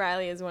 John C.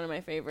 Reilly is one of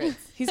my favorites.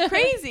 He's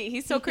crazy.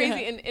 He's so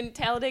crazy. In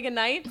Talladega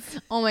Nights.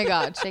 Oh my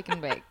God, Shake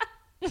and Bake.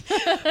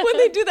 When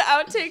they do the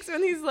outtakes,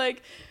 when he's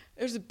like,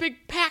 "There's a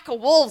big pack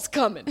of wolves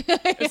coming.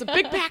 There's a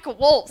big pack of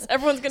wolves.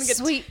 Everyone's gonna get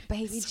sweet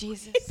baby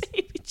Jesus."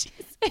 Baby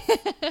Jesus.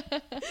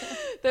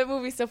 That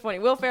movie's so funny.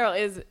 Will Ferrell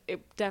is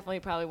definitely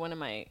probably one of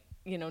my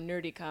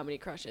nerdy comedy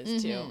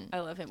crushes too. I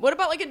love him. What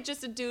about like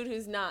just a dude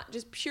who's not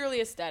just purely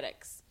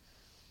aesthetics?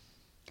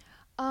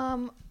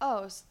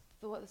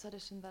 This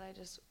audition that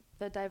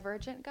the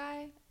Divergent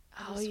guy.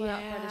 I just went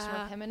out for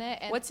audition with him in it.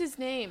 And what's his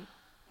name?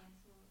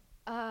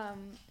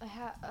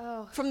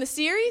 From the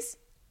series?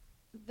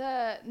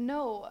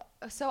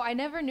 So I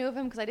never knew of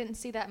him because I didn't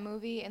see that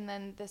movie, and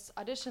then this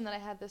audition that I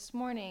had this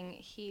morning,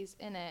 he's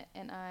in it,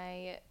 and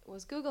I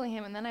was Googling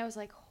him, and then I was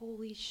like,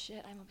 holy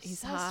shit, I'm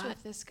obsessed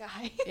with this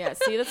guy. Yeah,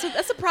 see,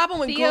 that's the problem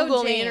with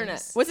Google and the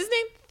internet. What's his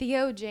name?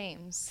 Theo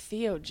James.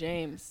 Theo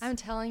James. I'm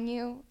telling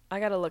you.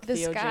 I gotta look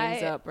Theo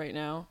James up right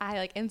now. I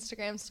like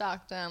Instagram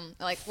stalked him.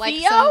 Like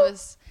some of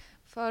his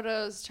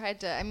photos, I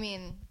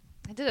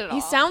did it all.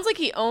 He sounds like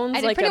he owns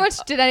I pretty much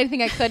did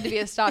anything I could to be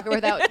a stalker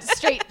without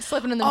straight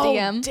slipping in the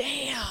DM. Oh,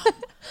 damn.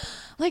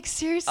 Like,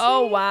 seriously?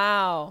 Oh,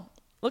 wow.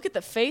 Look at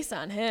the face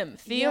on him.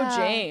 Theo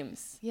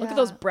James. Yeah. Look at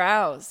those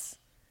brows.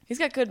 He's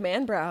got good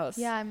man brows.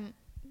 Yeah,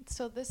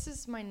 so this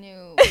is my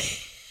new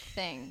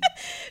thing.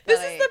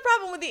 This is the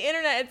problem with the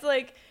internet. It's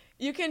like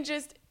you can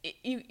just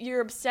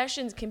your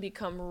obsessions can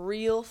become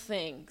real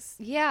things.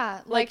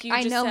 Yeah, like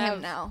I know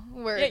him now.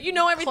 You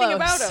know everything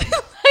about him.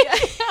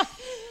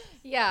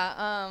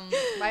 Yeah.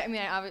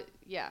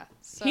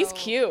 So he's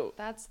cute.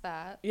 That's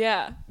that.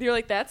 Yeah. You're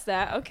like, that's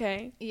that.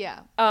 Okay.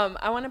 Yeah.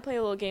 I want to play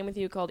a little game with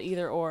you called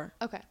Either Or.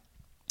 Okay.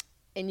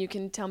 And you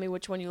can tell me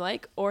which one you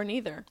like or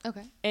neither.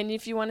 Okay. And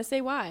if you want to say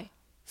why,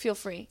 feel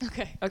free.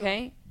 Okay.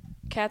 Okay.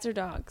 Cool. Cats or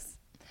dogs?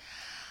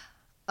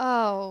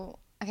 Oh.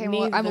 Okay.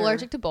 Well, I'm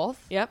allergic to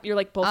both. Yep. You're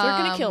like, both are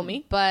going to kill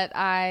me. But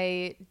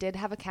I did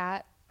have a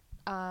cat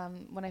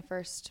when I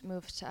first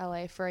moved to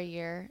LA for a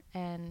year,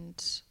 and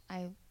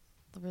I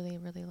really,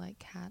 really like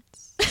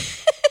cats.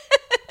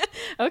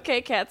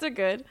 Okay, cats are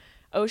good.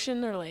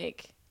 Ocean or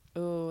lake?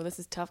 Ooh, this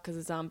is tough because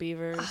it's on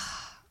beavers.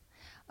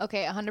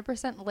 Okay,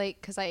 100%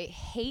 lake because I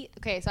hate...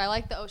 Okay, so I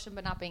like the ocean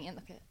but not being in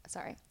the...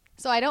 Sorry.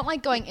 So I don't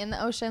like going in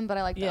the ocean, but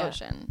I like the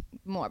ocean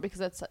more because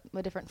it's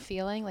a different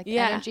feeling. Like the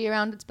energy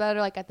around it's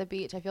better. Like at the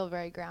beach, I feel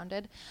very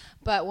grounded.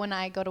 But when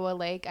I go to a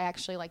lake, I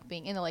actually like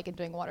being in the lake and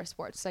doing water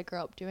sports. I grew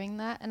up doing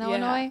that in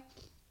Illinois.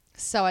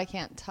 So I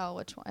can't tell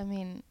which one. I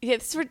mean,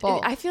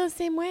 I feel the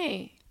same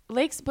way.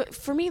 Lakes, but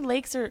for me,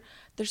 lakes are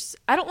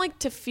I don't like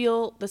to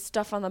feel the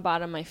stuff on the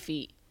bottom of my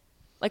feet.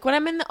 Like when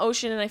I'm in the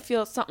ocean and I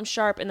feel something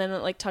sharp and then it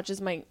like touches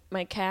my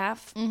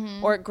calf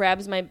or it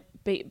grabs my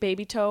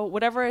baby toe,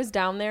 whatever is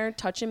down there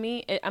touching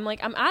me, I'm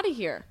like, I'm out of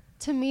here.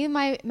 To me,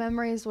 my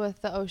memories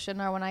with the ocean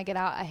are when I get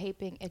out, I hate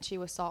being itchy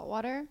with salt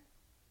water.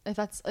 If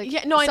that's like,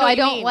 I know I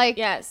don't like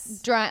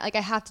dry. Like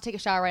I have to take a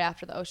shower right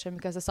after the ocean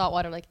because the salt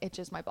water like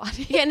itches my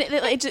body. Yeah,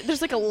 and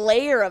there's like a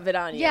layer of it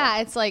on you. Yeah,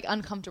 it's like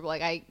uncomfortable.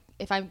 Like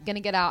if I'm gonna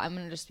get out, I'm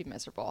gonna just be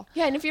miserable.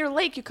 Yeah, and if you're a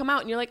lake, you come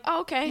out and you're like,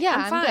 oh, okay,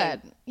 yeah, I'm fine.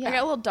 Good. Yeah. I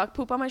got a little duck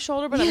poop on my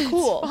shoulder, but I'm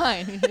cool.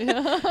 It's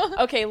fine.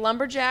 Okay,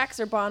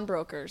 lumberjacks or bond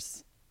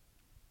brokers?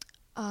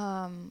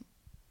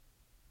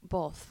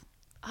 Both.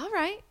 All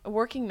right. A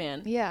working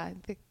man. Yeah,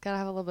 they gotta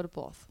have a little bit of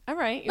both. All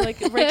right. You're like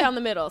right down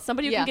the middle.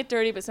 Somebody who can get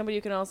dirty, but somebody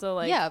who can also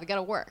like... Yeah, they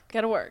gotta work.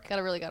 Gotta work.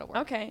 Really gotta work.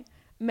 Okay.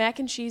 Mac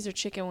and cheese or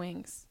chicken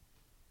wings?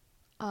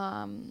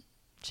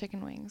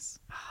 Chicken wings.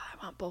 Oh,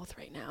 I want both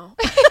right now.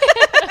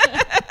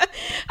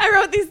 I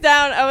wrote these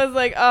down. I was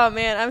like, oh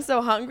man, I'm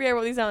so hungry. I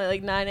wrote these down at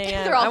like 9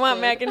 a.m. I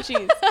want mac and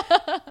cheese.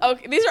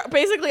 Okay. These are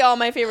basically all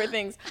my favorite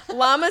things.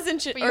 Llamas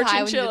and or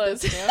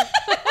chinchillas.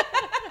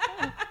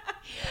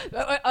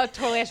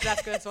 Totally, I should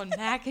ask this one.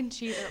 Mac and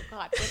cheese. Oh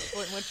God,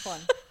 which one?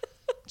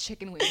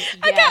 chicken wings. Yes.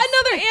 I got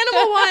another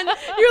animal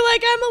one. You're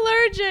like, I'm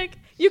allergic.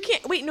 You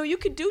can't. Wait, no, you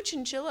could do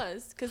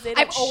chinchillas because they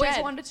don't I've always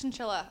shed. wanted a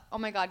chinchilla. Oh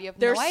my God, you have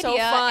They're no idea. so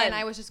fun. And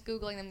I was just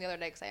Googling them the other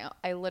day because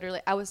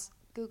I was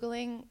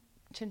Googling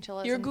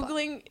chinchillas. You're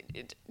Googling.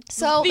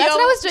 So Theo that's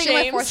what I was doing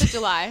James. on my 4th of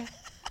July.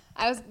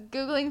 I was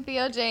Googling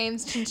Theo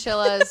James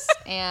chinchillas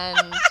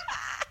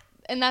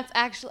and that's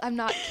actually, I'm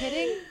not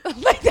kidding.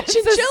 Like, that's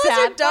Chinchillas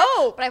are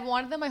dope. But I've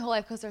wanted them my whole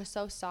life because they're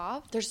so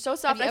soft. They're so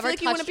soft. Have you I feel ever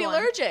like you wouldn't be touched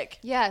one? allergic.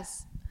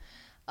 Yes.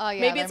 Oh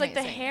yeah. Maybe it's like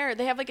amazing. the hair.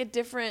 They have like a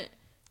different.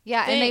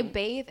 Yeah, and they thing.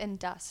 bathe in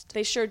dust.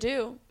 They sure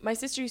do. My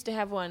sister used to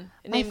have one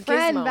My named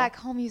friend Gizmo. back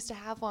home used to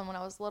have one when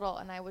I was little,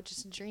 and I would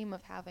just dream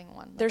of having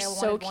one. Like, They're I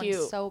so wanted one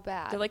cute. so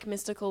bad. They're like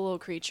mystical little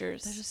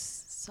creatures. They're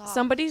just soft.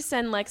 Somebody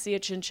send Lexi a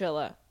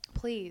chinchilla.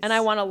 Please. And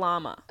I want a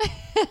llama.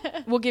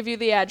 We'll give you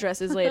the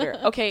addresses later.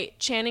 Okay,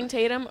 Channing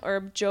Tatum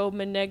or Joe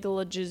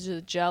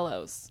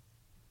Manganiello-Jellos?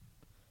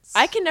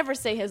 I can never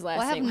say his last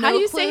Well, I have name. no How do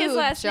you clue say his who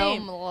last Joe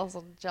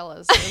name?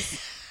 Jealous is.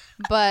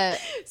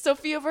 But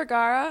Sofia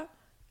Vergara.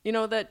 You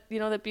know that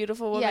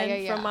beautiful woman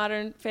Yeah. from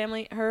Modern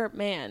Family? Her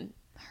man.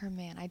 her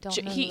man, I don't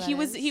know. Who He that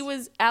was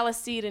is. Alice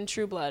Seed in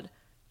True Blood.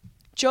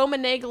 Joe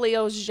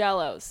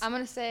Manganiello-Jellos. I'm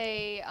gonna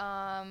say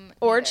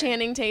Or neither.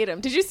 Channing Tatum.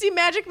 Did you see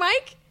Magic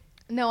Mike?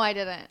 No, I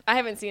didn't. I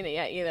haven't seen it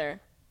yet either.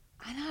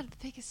 I'm not the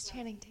biggest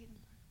Channing Tatum.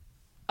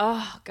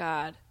 Oh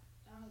God.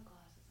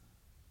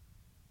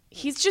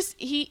 He's just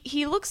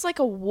he looks like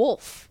a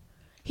wolf.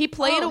 He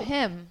played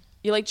him.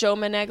 You like Joe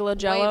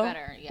Manganiello-Jello? Way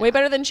better, yeah. Way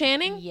better than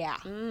Channing? Yeah.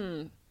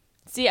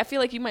 See, I feel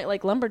like you might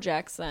like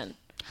lumberjacks then.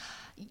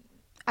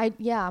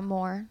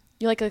 More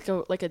You like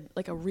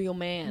a real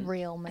man.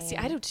 real man. See,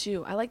 I do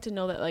too. I like to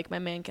know that like my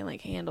man can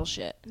like handle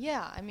shit.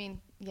 Yeah, I mean,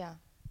 yeah.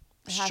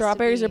 It has to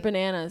Strawberries or be-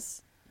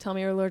 bananas? Tell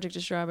me you're allergic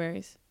to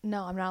strawberries.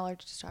 No, I'm not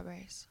allergic to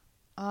strawberries.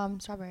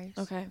 Strawberries.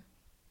 Okay.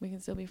 We can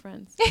still be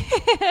friends.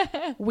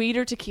 Weed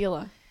or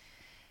tequila?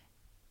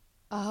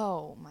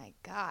 Oh my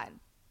God.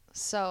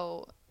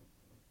 So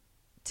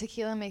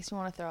tequila makes me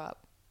want to throw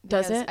up.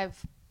 Does because it?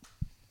 I've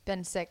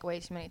been sick way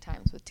too many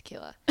times with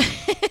tequila.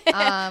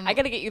 I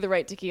got to get you the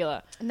right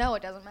tequila. No,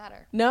 it doesn't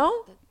matter.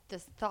 No? The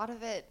thought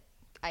of it,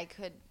 I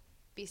could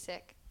be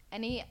sick.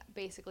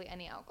 Basically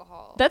any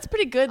alcohol. That's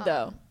pretty good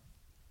though.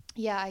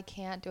 Yeah, I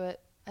can't do it.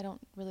 I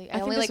don't really. I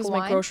think only this like was wine.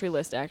 my grocery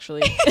list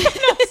actually.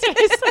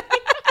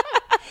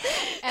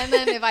 And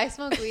then if I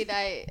smoke weed,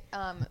 I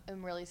am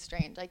really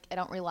strange. Like I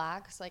don't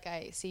relax. Like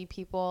I see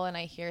people and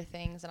I hear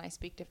things and I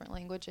speak different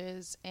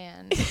languages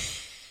and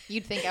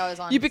you'd think I was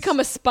on. You become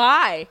a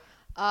spy.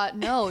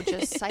 No,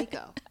 just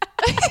psycho.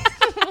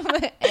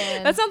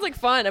 That sounds like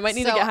fun. I might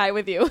need to So- get high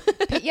with you.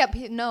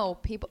 No,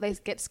 people, they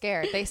get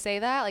scared. They say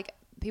that, like,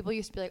 people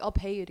used to be like, I'll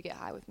pay you to get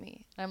high with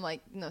me. And I'm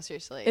like, no,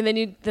 seriously. And then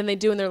they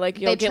do, and they're like,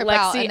 "Yo, They get trip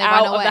Lexi and they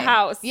out run of away. the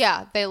house."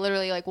 Yeah, they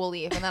literally, like, will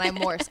leave. And then I'm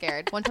more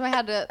scared. One time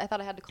I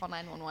thought I had to call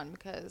 911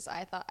 because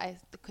I thought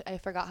I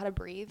forgot how to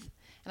breathe.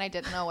 And I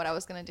didn't know what I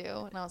was going to do.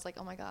 And I was like,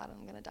 oh my God,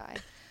 I'm going to die.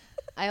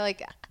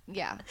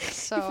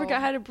 So. You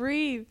forgot how to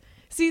breathe.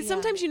 See,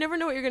 sometimes you never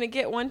know what you're gonna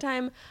get. One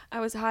time, I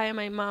was high on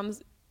my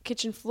mom's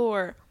kitchen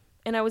floor,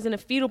 and I was in a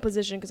fetal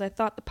position because I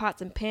thought the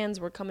pots and pans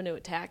were coming to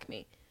attack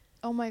me.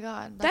 Oh my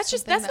God.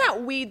 That's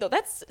not weed though.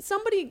 That's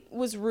somebody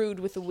was rude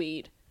with the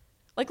weed.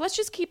 Like, let's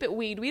just keep it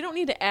weed. We don't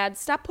need to add.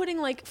 Stop putting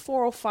like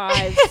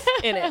 405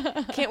 in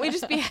it. Can't we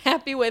just be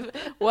happy with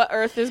what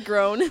Earth has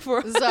grown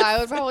for? So I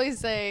would probably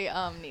say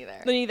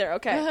neither. Neither.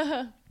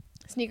 Okay.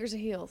 Sneakers or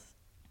heels?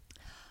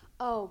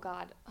 Oh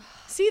God.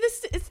 See,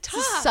 it's tough.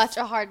 This is such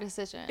a hard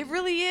decision. It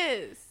really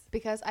is.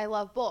 Because I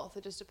love both.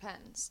 It just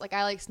depends. Like,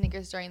 I like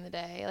sneakers during the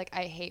day. Like,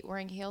 I hate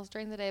wearing heels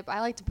during the day, but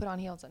I like to put on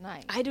heels at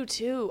night. I do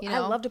too. You I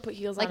know? love to put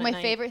heels on. Like, my at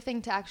night. favorite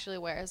thing to actually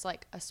wear is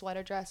like a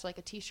sweater dress or like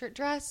a t-shirt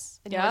dress,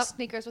 and you Yep. wear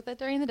sneakers with it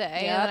during the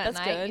day. Yeah, and then that's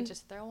at night good. you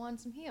just throw on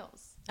some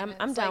heels. I'm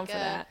And it's down like for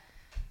that.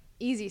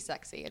 Easy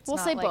sexy. It's We'll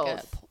not say like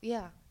both.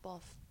 Yeah,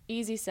 both.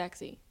 Easy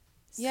sexy.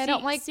 Yeah, I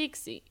don't like-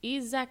 sexy.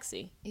 Easy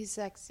sexy. He's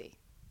sexy.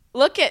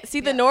 Look at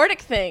the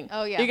Nordic thing.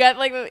 Oh, yeah. You got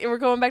like we're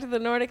going back to the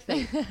Nordic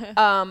thing.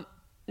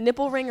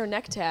 Nipple ring or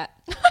neck tat.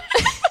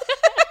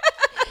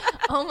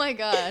 Oh my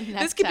God.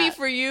 This could be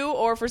for you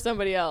or for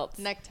somebody else.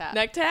 Neck tat.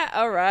 Neck tat.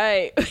 All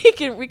right.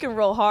 We can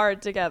roll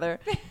hard together.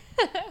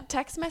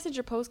 Text message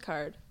or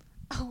postcard.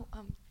 Oh,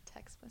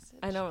 text message.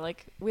 I know.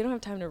 Like we don't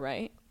have time to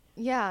write.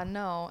 Yeah,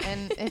 no.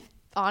 And if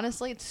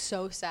honestly, it's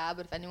so sad.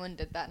 But if anyone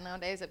did that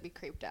nowadays, I'd be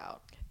creeped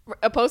out.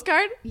 A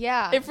postcard?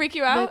 Yeah. It freak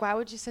you out? Like, why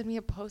would you send me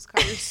a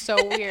postcard? You're so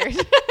weird.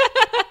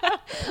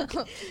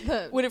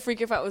 Would it freak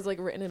you if it was like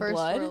written in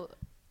blood?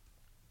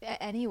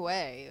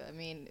 Anyway, I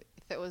mean,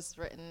 if it was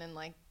written in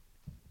like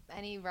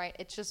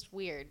it's just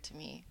weird to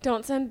me.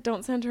 Don't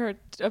send her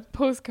a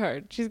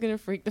postcard. She's gonna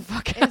freak the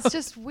fuck out. It's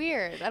just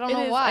weird. I don't It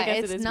know is. why. I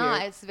guess It's it is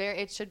not. weird.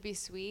 It should be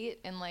sweet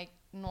and like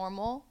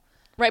normal.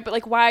 Right, but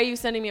like, why are you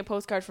sending me a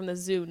postcard from the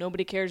zoo?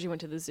 Nobody cares you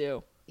went to the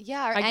zoo.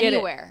 Yeah, or I get it.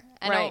 anywhere.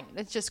 Right.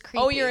 It's just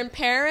creepy. Oh, you're in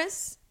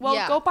Paris? Well,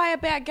 Yeah. go buy a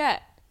baguette.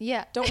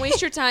 Yeah. Don't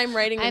waste your time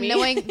writing to And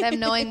me. them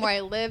knowing where I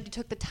lived, you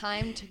took the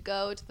time to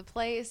go to the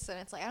place, and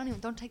it's like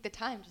don't take the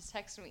time, just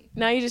text me.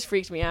 Now you just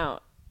freaked me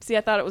out. See,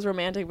 I thought it was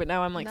romantic, but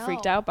now I'm like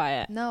freaked out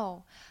by it.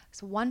 No.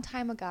 So one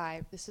time a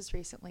guy, this is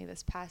recently,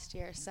 this past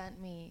year, sent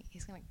me,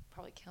 he's going to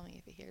probably kill me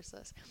if he hears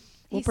this.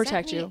 We'll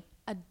protect you.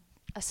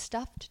 A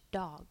stuffed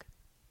dog.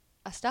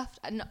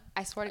 No,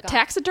 I swear to God.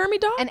 Taxidermy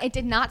dog? And it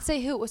did not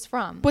say who it was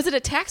from. Was it a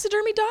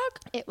taxidermy dog?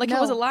 It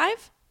was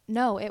alive?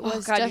 No, it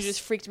was. Oh God, you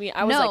just freaked me.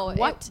 I was like,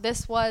 what?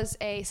 This was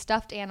a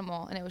stuffed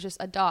animal, and it was just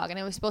a dog, and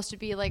it was supposed to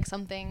be like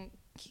something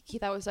he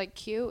thought was like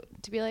cute,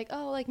 to be like,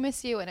 oh, like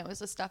miss you, and it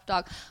was a stuffed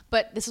dog.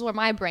 But this is where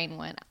my brain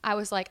went. I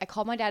was like, I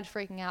called my dad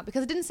freaking out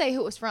because it didn't say who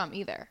it was from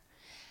either.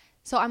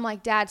 So I'm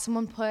like, Dad,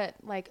 someone put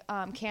like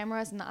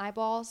cameras in the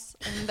eyeballs,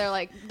 and they're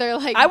like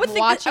I would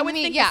watching think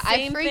me. Yeah,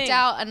 I freaked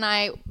out, and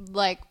I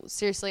like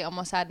seriously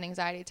almost had an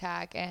anxiety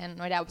attack. And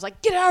my dad was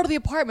like, "Get out of the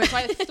apartment!" So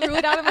I threw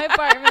it out of my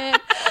apartment,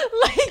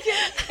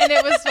 and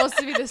it was supposed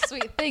to be this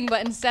sweet thing,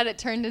 but instead it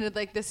turned into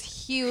like this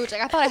huge.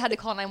 Like I thought I had to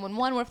call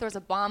 911. What if there was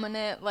a bomb in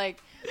it?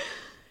 Like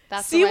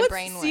that's where my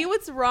brain went. See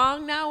what's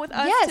wrong now with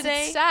us today?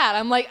 Yes, it's sad.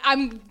 I'm like,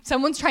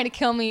 someone's trying to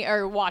kill me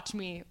or watch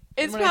me.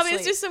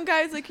 It's just some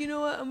guy's like, you know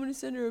what? I'm gonna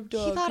send her a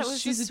dog. He thought it was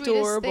she's the sweetest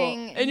adorable.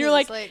 thing, and you're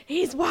like,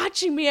 he's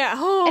watching me at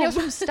home. And it was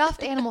from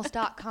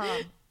stuffedanimals.com.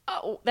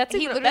 Oh, that's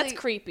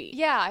creepy.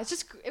 Yeah,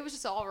 it was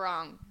just all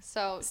wrong.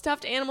 So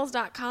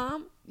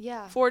stuffedanimals.com.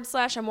 Yeah. /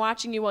 I'm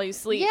watching you while you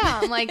sleep. Yeah,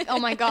 I'm like, oh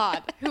my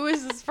God, who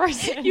is this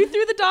person? You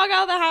threw the dog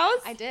out of the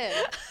house? I did,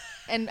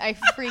 and I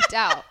freaked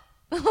out.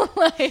 You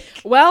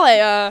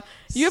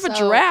have a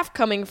giraffe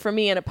coming from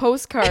me and a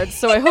postcard,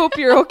 so I hope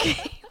you're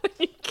okay when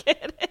you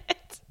get it.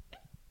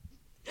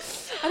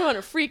 I don't want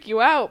to freak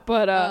you out,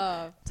 but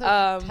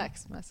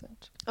text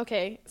message.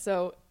 Okay,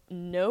 so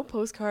no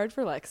postcard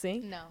for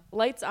Lexi. No.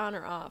 Lights on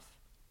or off?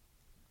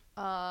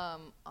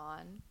 On.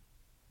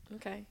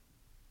 Okay.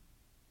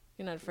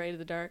 You're not afraid of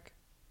the dark?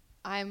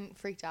 I'm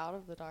freaked out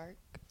of the dark.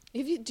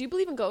 Do you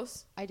believe in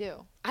ghosts? I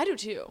do. I do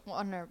too.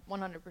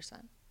 100%.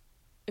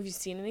 Have you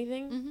seen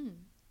anything? Mm-hmm.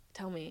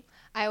 Tell me.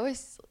 I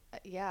always.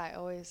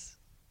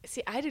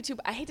 See, I do too,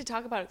 but I hate to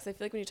talk about it because I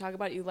feel like when you talk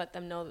about it, you let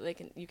them know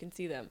that you can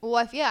see them. Well,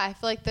 I feel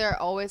like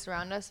they're always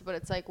around us, but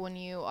it's like when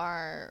you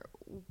are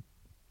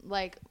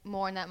like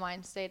more in that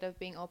mind state of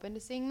being open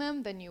to seeing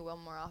them, then you will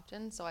more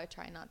often. So I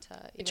try not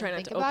to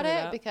think about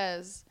it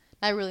because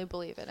I really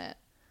believe in it.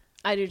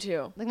 I do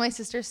too. Like my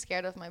sister's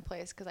scared of my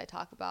place because I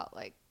talk about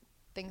like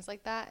things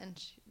like that,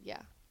 and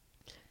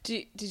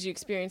Did you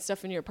experience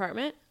stuff in your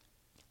apartment?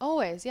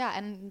 Always, yeah.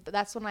 And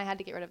that's when I had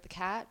to get rid of the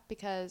cat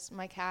because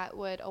my cat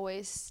would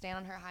always stand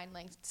on her hind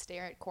legs and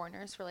stare at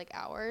corners for like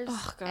hours.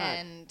 Oh, God.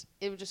 And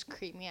it would just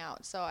creep me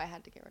out. So I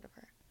had to get rid of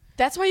her.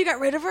 That's why you got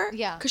rid of her?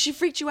 Yeah. Because she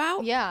freaked you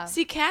out? Yeah.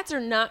 See, cats are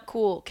not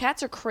cool.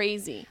 Cats are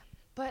crazy.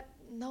 But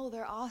no,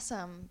 they're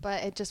awesome.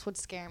 But it just would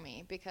scare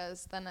me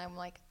because then I'm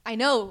like, I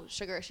know,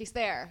 Sugar, she's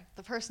there.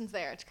 The person's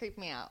there to creep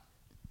me out.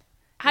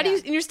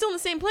 And you're still in the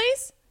same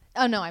place?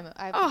 Oh, no,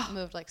 I've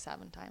moved like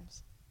 7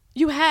 times.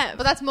 You have?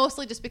 But that's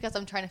mostly just because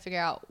I'm trying to figure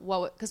out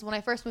because when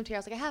I first moved here, I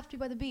was like, I have to be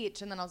by the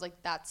beach. And then I was like,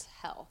 that's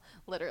hell,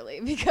 literally.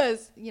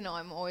 Because,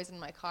 I'm always in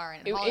my car.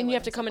 And you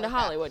have to come into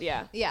Hollywood,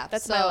 yeah. Yeah.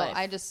 That's my life.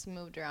 I just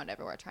moved around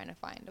everywhere trying to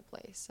find a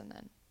place. And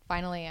then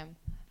finally I'm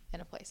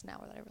in a place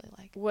now that I really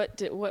like. What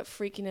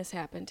freakiness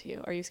happened to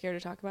you? Are you scared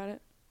to talk about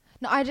it?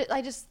 No, I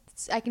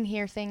can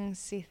hear things,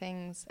 see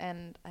things,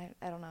 and I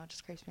don't know. It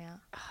just creeps me out.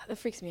 That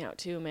freaks me out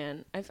too,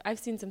 man. I've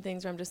seen some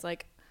things where I'm just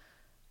like,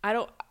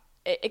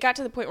 it got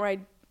to the point where I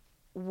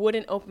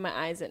wouldn't open my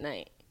eyes at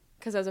night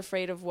because I was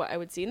afraid of what I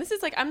would see. And this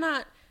is like, I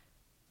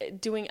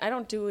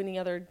don't do any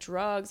other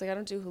drugs. Like I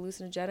don't do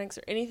hallucinogenics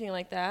or anything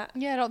like that.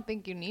 Yeah, I don't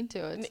think you need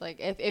to. It's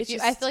like I feel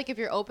like if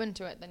you're open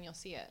to it, then you'll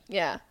see it.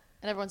 Yeah.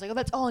 And everyone's like, "Oh,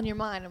 that's all in your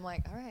mind." I'm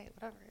like, "All right,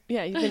 whatever."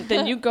 Yeah.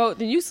 Then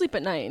you sleep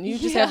at night and you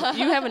just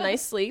have a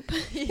nice sleep.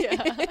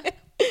 Yeah.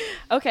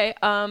 Okay.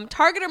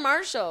 Target or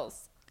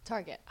Marshalls?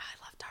 Target.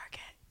 I love Target.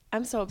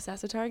 I'm so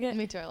obsessed with Target.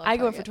 Me too. I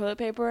go for toilet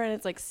paper and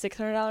it's like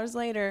 $600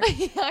 later.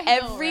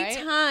 Every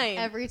time.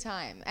 Every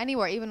time.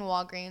 Anywhere, even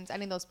Walgreens,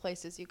 any of those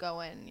places you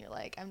go in, you're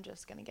like, I'm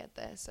just going to get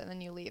this. And then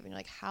you leave and you're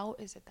like, how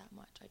is it that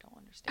much? I don't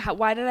understand.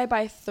 Why did I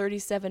buy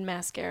 37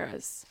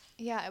 mascaras?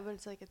 Yeah, but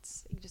it's like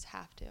you just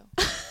have to.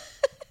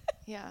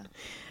 Yeah.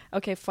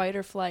 Okay, fight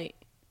or flight?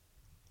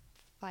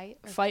 Fight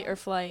or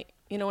flight.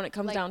 You know, when it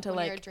comes down to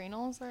your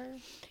adrenals or?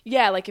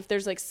 Yeah, like if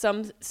there's like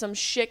some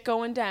shit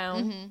going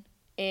down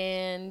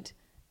and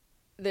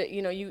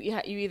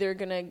you either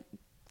gonna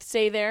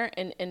stay there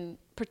and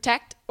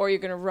protect or you're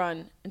gonna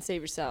run and save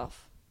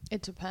yourself.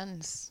 It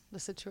depends the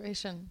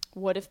situation.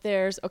 What if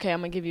there's I'm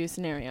gonna give you a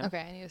scenario.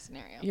 Okay, I need a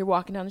scenario. You're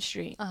walking down the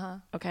street.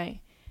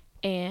 Okay,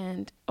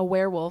 and a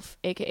werewolf,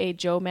 aka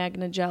Joe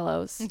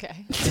Magnagellos.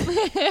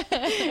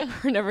 Okay.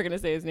 We're never gonna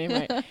say his name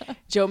right.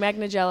 Joe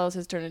Magnagellos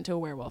has turned into a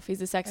werewolf.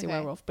 He's a sexy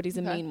werewolf, but he's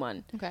a mean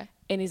one. Okay.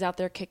 And he's out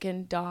there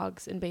kicking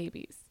dogs and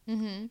babies.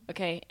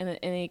 Okay, and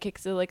he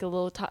kicks like a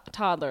little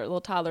toddler. A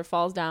little toddler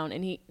falls down,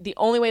 and the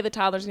only way the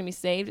toddler's gonna be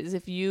saved is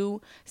if you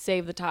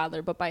save the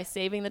toddler. But by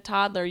saving the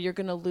toddler, you're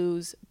gonna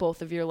lose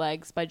both of your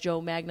legs by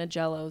Joe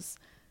Magnagello's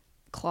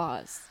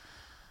claws.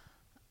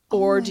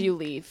 Or do you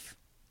leave?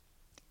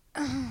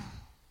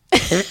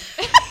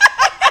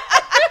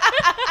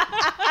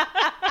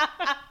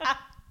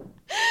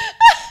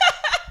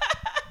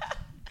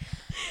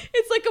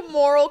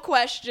 moral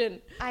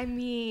question. I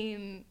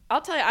mean,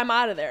 I'll tell you, I'm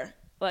out of there,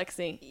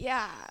 Lexi.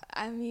 yeah.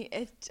 I mean,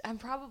 I'm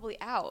probably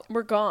out.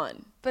 We're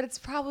gone. But it's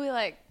probably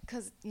like,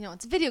 because, you know,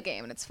 it's a video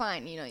game and it's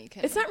fine. You know, you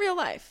can. It's not real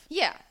life.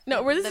 Yeah.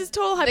 No, this is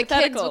total hypothetical.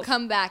 The kids will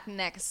come back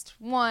next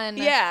one.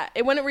 Yeah.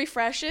 When it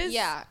refreshes,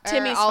 Yeah.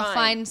 Timmy's I'll fine.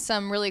 find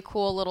some really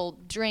cool little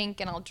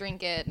drink and I'll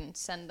drink it and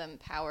send them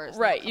powers.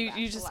 Right.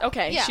 You just,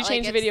 okay. Yeah, she like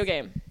changed the video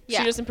game. Yeah.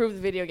 She just improved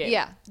the video game.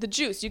 Yeah. The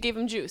juice. You gave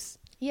him juice.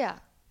 Yeah.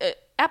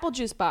 Apple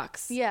juice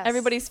box. Yes.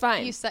 Everybody's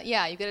fine. You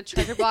get a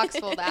treasure box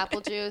full of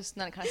apple juice,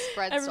 and then it kind of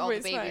spreads to all the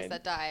Everybody's babies fine.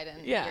 that died,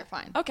 and Yeah. you're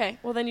fine. Okay.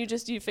 Well, then you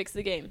fix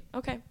the game.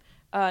 Okay.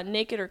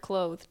 Naked or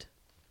clothed?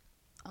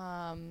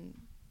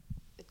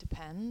 It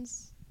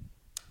depends.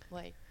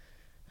 Like,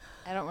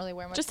 I don't really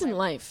wear much. Just in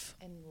life.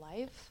 In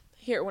life?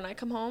 Here, when I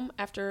come home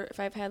if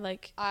I've had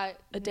like a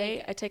day,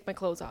 naked. I take my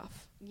clothes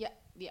off. Yeah.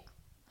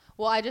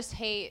 Well, I just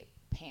hate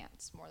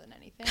pants more than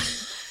anything.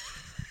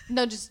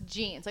 No, just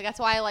jeans. Like, that's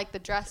why I like the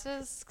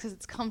dresses, because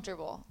it's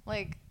comfortable.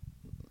 Like,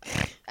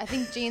 I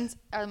think jeans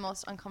are the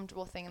most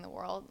uncomfortable thing in the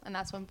world, and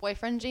that's when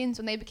boyfriend jeans,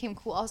 when they became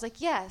cool, I was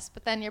like, yes,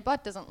 but then your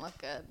butt doesn't look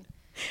good.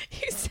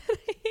 You said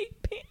I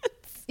hate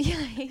pants. Yeah. I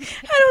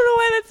don't know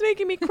why that's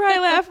making me cry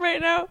laugh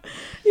right now.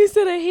 You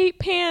said I hate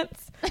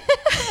pants. I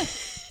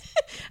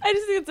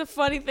just think it's a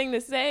funny thing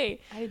to say.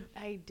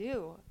 I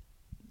do.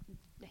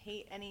 I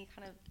hate any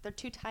kind of, they're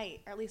too tight,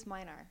 or at least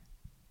mine are.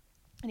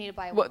 I need to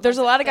buy one. Well, there's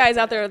a lot of guys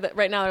out there that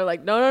right now they're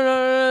like, no,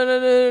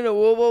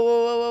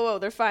 whoa,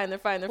 they're fine. Well,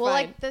 fine.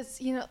 Like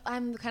this, you know,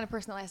 I'm the kind of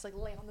person that likes to like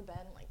lay on the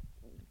bed and like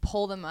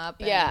pull them up.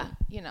 And, yeah,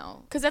 you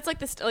know, because that's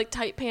like like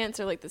tight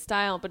pants are like the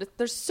style, but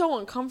they're so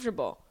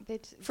uncomfortable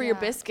for your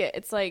biscuit.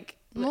 It's like,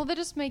 well, they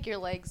just make your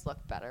legs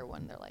look better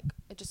when they're like,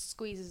 it just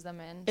squeezes them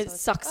in. It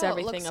sucks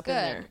everything up in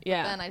there.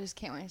 Yeah. But then I just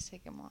can't wait to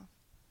take them off.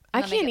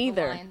 I can't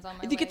either.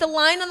 You get the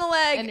line on the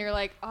leg, and you're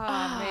like, oh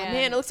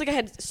man, it looks like I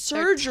had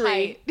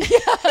surgery.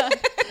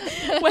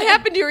 What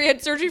happened to you? You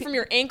had surgery from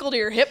your ankle to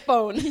your hip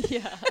bone.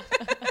 Yeah.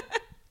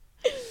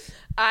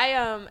 I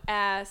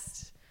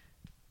asked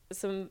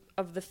some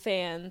of the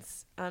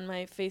fans on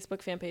my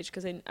Facebook fan page,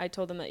 because I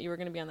told them that you were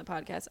going to be on the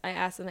podcast. I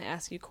asked them to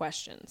ask you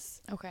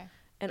questions. Okay.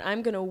 And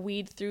I'm going to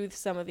weed through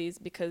some of these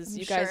because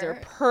you guys are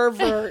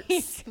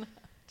perverts.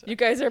 You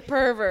guys are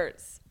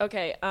perverts.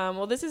 Okay.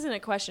 Well, this isn't a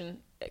question.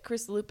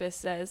 Chris Lupus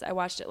says, I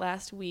watched it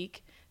last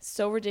week.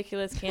 So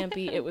ridiculous,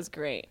 campy. It was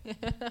great.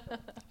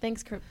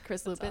 Thanks,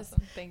 Chris Lupus.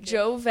 Awesome. Thank you.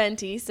 Joe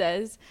Venti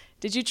says,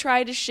 did you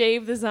try to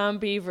shave the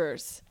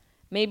Zombievers?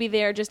 Maybe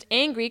they are just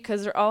angry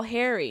because they're all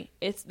hairy.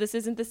 This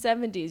isn't the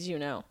 70s, you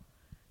know.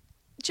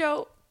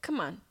 Joe, come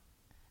on.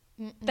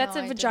 That's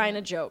a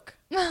vagina joke.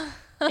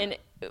 And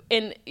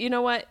you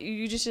know what?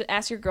 You just should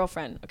ask your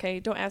girlfriend, okay?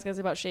 Don't ask us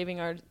about shaving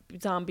our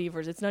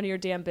Zombievers. It's none of your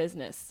damn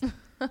business.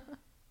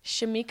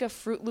 Shamika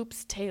Fruit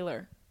Loops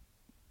Taylor.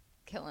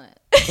 Killing it.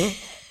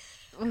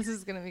 This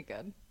is going to be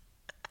good.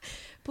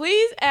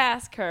 Please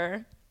ask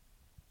her.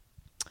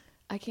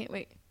 I can't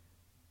wait.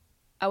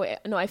 Oh, wait.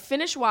 No, I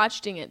finished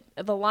watching it.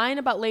 The line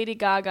about Lady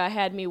Gaga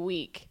had me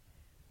weak.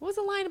 What was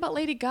the line about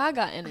Lady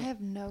Gaga in it? I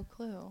have no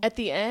clue. At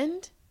the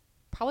end?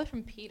 Probably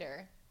from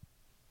Peter.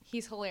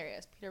 He's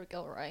hilarious. Peter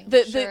Gilroy.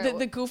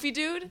 The goofy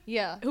dude?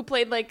 Yeah. Who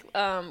played like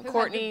Who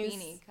Courtney's.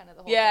 had the beanie kind of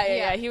the whole Yeah, thing.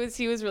 yeah.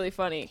 He was really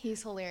funny.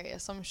 He's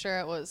hilarious. I'm sure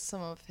it was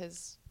some of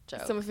his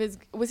jokes. Some of his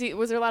was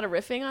there a lot of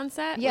riffing on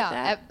set?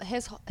 Yeah,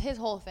 his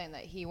whole thing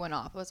that he went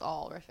off was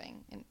all riffing,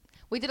 and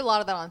we did a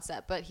lot of that on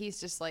set. But he's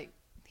just like,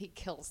 he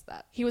kills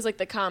that. He was like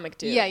the comic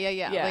dude.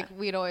 Yeah. Like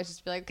we'd always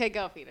just be like, okay,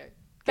 go Peter.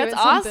 That's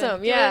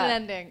awesome. Give Yeah, it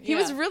an ending. He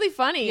was really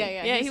funny.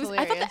 Yeah. He was.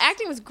 I thought the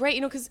acting was great.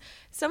 You know, because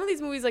some of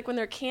these movies, like when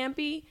they're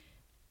campy,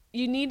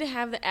 you need to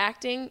have the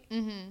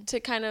acting to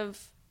kind of,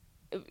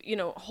 you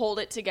know, hold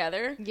it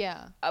together.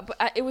 Yeah.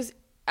 But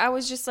I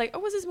was just like, oh,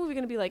 what's this movie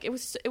going to be like? It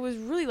was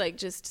really like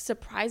just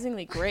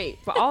surprisingly great.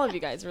 But all of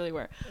you guys really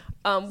were.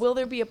 Will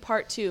there be a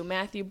part 2?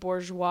 Matthew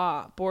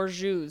Bourgeois.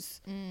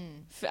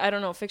 I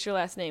don't know. Fix your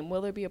last name.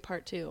 Will there be a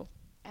part 2?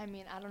 I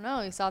mean, I don't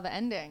know. You saw the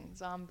ending.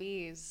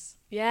 Zombies.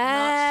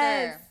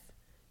 Yes. Not sure.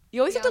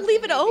 You always have to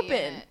leave it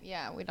open.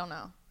 Yeah, we don't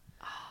know.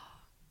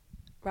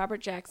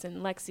 Robert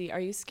Jackson, Lexi, are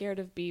you scared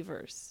of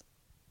beavers?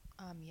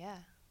 Yeah.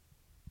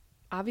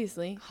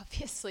 Obviously.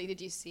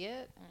 Did you see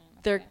it?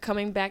 They're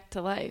coming back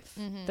to life.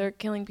 They're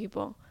killing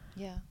people.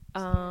 Yeah.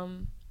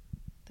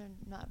 They're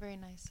not very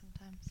nice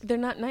sometimes. They're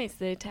not nice.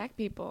 They attack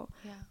people.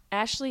 Yeah.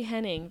 Ashley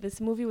Henning,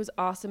 this movie was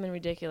awesome and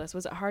ridiculous.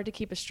 Was it hard to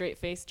keep a straight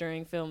face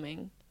during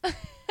filming?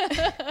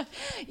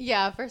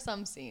 Yeah, for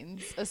some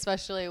scenes,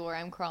 especially where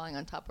I'm crawling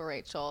on top of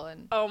Rachel,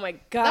 and oh my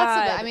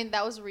god, I mean,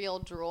 that was real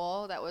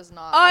drool. That was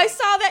not. Oh, like, I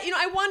saw that. You know,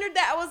 I wondered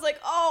that. I was like,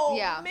 oh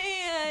yeah,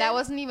 man, that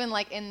wasn't even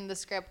like in the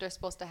script or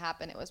supposed to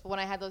happen. It was when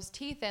I had those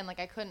teeth in, like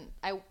I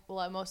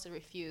mostly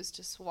refused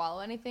to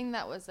swallow anything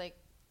that was like,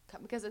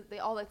 because it's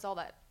all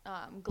that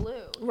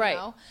glue, right? You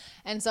know?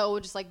 And so it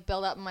would just like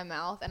build up in my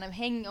mouth, and I'm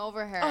hanging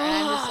over her, and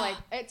I'm just like,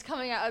 it's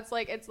coming out. It's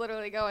like it's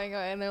literally going,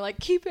 and they're like,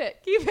 keep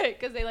it,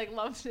 because they like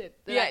loved it.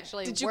 Yeah.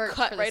 Did you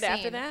cut right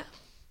after that?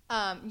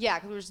 Yeah,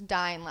 because we were just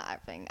dying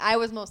laughing. I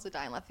was mostly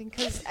dying laughing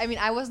because, I mean,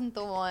 I wasn't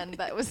the one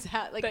that was,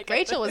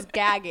 Rachel was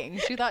gagging.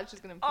 She thought she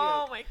was going to puke.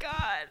 Oh, my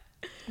God.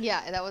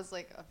 Yeah, that was,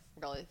 like, a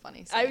really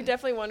funny scene. I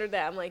definitely wondered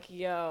that. I'm like,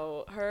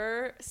 yo,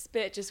 her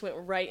spit just went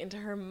right into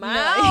her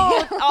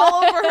mouth,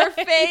 all over her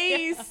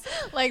face.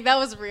 Yeah. Like, that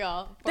was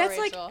real. Poor That's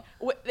Rachel.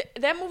 like,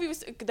 that movie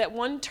was, that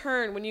one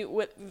turn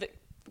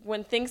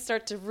when things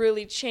start to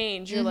really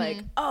change, you're like,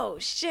 oh,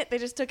 shit, they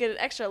just took it an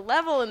extra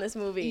level in this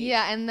movie.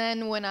 Yeah, and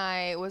then when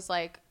I was,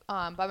 like,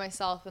 by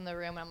myself in the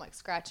room and I'm, like,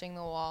 scratching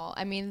the wall,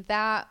 I mean,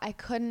 that,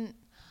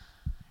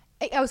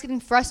 I was getting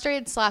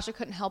frustrated / I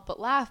couldn't help but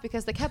laugh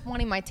because they kept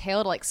wanting my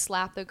tail to like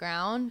slap the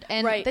ground,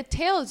 and the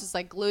tail is just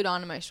like glued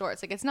onto my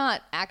shorts. Like, it's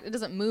not it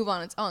doesn't move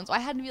on its own. So I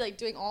had to be like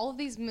doing all of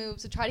these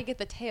moves to try to get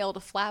the tail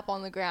to flap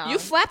on the ground. You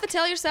flap the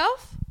tail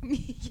yourself?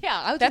 Yeah,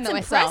 I was That's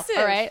doing that myself. impressive.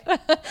 All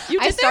right,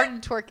 I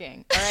started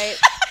twerking. All right.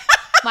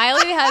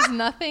 Miley has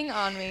nothing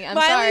on me. I'm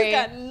sorry. Miley's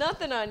got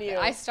nothing on you.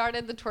 I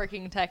started the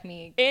twerking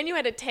technique, and you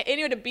had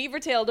a beaver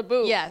tail to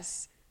boot.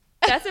 Yes.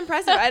 That's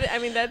impressive. I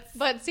mean, that's...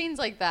 But scenes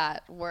like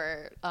that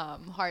were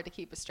hard to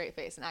keep a straight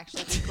face and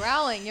actually be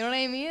growling. You know what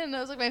I mean? And that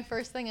was like my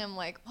first thing. I'm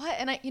like, what?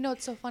 And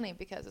it's so funny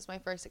because it's my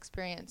first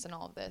experience in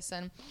all of this.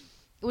 And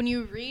when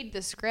you read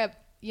the script,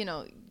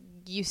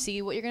 you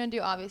see what you're going to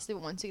do, obviously.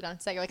 But once you get on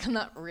set, you're like, I'm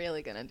not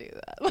really going to do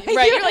that. Like,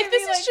 right. You're like,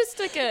 this is just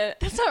like a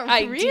that's not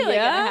idea. really going to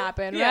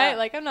happen, yeah. right?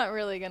 Like, I'm not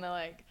really going to,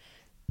 like,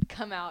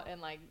 come out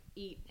and, like,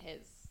 eat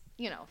his,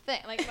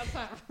 thing. Like, that's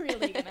not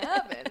really going to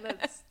happen.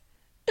 That's...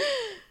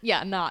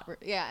 Yeah,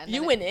 and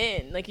you went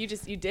in, like you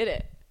did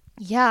it.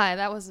 Yeah,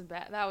 that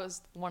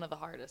was one of the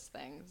hardest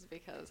things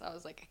because I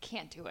was like, I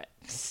can't do it.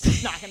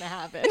 It's not gonna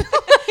happen.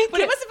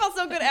 But it must have felt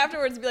so good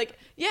afterwards to be like,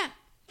 yeah,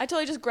 I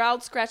totally just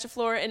growled, scratched the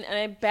floor, and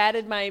I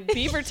batted my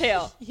beaver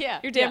tail. Yeah,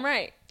 you're damn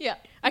right. Yeah,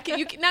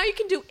 now you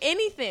can do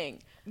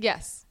anything.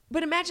 Yes.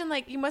 But imagine,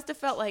 like, you must have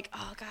felt like,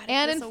 oh, God.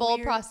 And in full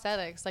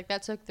prosthetics. Like,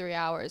 that took 3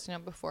 hours,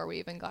 before we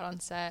even got on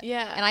set.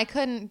 Yeah. And I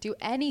couldn't do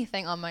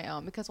anything on my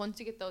own because once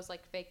you get those,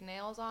 like, fake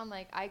nails on,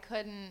 like, I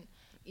couldn't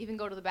even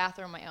go to the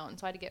bathroom on my own.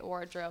 So I had to get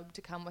wardrobe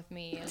to come with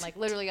me and, like,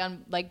 literally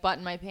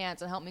button my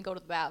pants and help me go to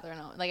the bathroom.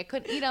 Like, I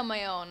couldn't eat on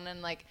my own.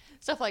 And, like,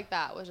 stuff like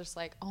that was just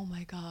like, oh,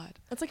 my God.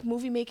 That's like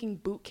movie-making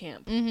boot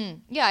camp. Mm-hmm.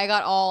 Yeah, I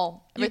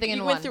got everything in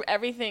one. You went through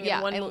everything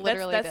in one movie. I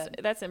literally did.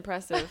 That's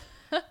impressive.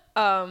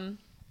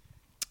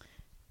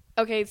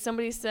 Okay,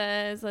 somebody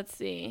says, let's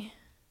see.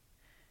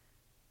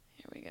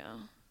 Here we go.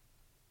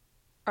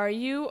 Are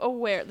you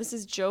aware, this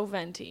is Joe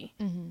Venti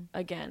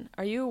again.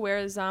 Are you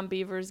aware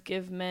Zombievers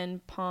give men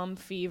palm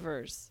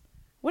fevers?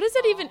 What is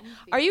it even?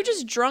 Are you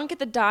just drunk at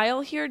the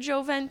dial here,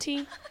 Joe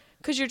Venti?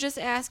 Because you're just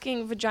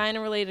asking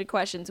vagina-related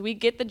questions. We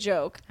get the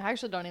joke. I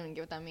actually don't even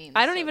get what that means.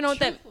 I don't even know what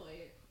that...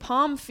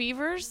 Palm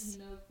fevers?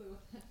 No clue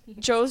what that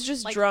means. Joe's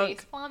just like drunk.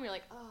 Face palm? You're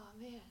like, oh,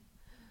 man.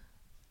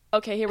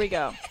 Okay, here we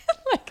go.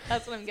 Like,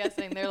 that's what I'm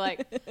guessing. They're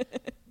like,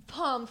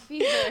 palm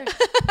fever.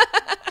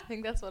 I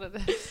think that's what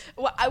it is.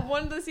 Well,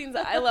 one of the scenes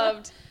that I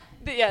loved.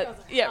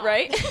 Yeah,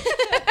 right?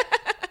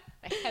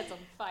 My head's on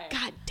fire.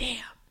 God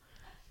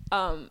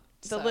damn.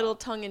 The little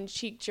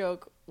tongue-in-cheek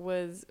joke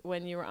was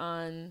when you were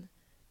on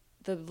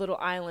the little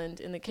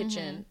island in the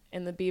kitchen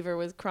and the beaver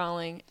was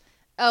crawling.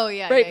 Oh,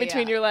 yeah. Right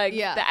between your legs.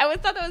 Yeah. I always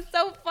thought that was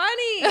so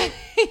funny.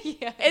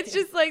 Yeah. It's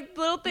just like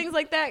little things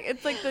like that.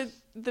 It's like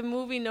the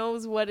movie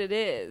knows what it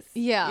is.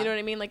 Yeah. You know what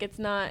I mean? Like, it's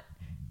not,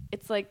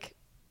 it's like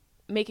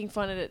making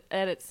fun of it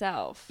at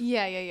itself.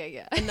 Yeah.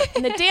 And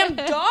the damn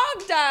dog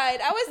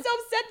died. I was so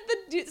upset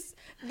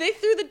that they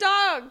threw the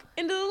dog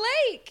into the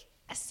lake.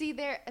 See,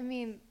 there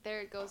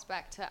it goes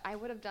back to, I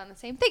would have done the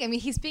same thing. I mean,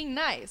 he's being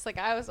nice. Like,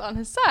 I was on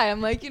his side. I'm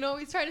like,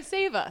 he's trying to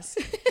save us,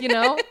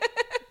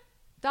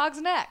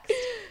 Dog's next.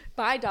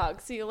 Bye, dog.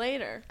 See you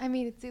later. I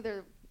mean, it's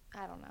either,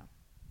 I don't know.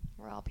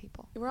 We're all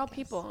people. We're all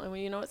people. And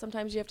you know what?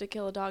 Sometimes you have to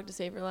kill a dog to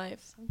save your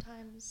life.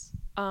 Sometimes.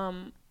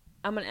 I'm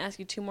going to ask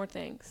you 2 more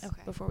things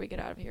before we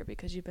get out of here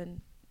because you've been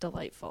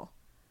delightful.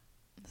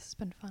 This has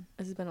been fun.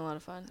 This has been a lot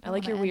of fun. I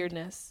like your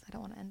weirdness. I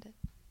don't want to end it.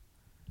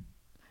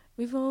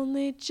 We've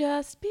only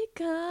just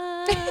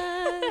begun.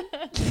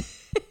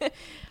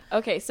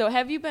 Okay, so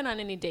have you been on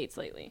any dates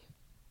lately?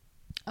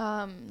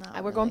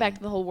 Not We're going back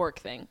to the whole work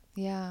thing.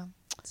 Yeah.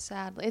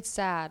 Sadly. It's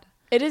sad.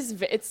 It is.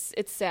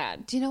 It's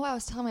sad. Do you know what I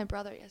was telling my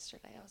brother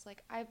yesterday? I was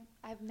like,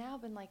 I've now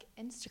been like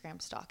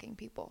Instagram stalking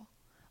people.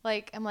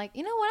 Like, I'm like,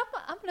 you know what?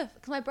 I'm gonna.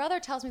 Cause my brother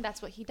tells me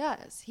that's what he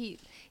does.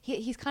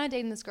 He's kind of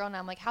dating this girl now.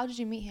 I'm like, how did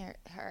you meet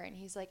her? And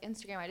he's like,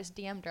 Instagram. I just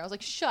DM'd her. I was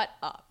like, shut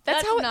up.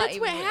 That's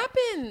what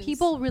happens.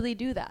 People really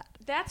do that.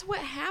 That's what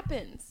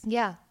happens.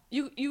 Yeah.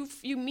 You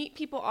meet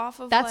people off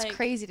of. That's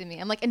crazy to me.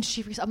 I'm like, and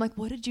I'm like,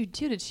 what did you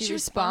do? Did she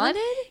respond?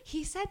 Responded?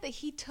 He said that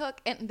he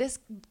took, and this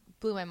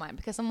blew my mind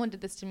because someone did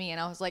this to me and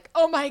I was like,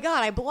 oh my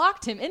God, I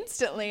blocked him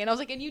instantly. And I was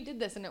like, and you did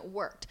this and it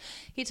worked.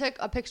 He took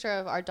a picture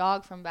of our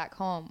dog from back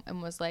home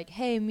and was like,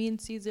 hey, me and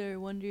Caesar are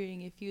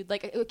wondering if you'd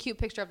like a cute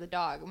picture of the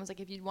dog and was like,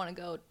 if you'd want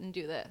to go and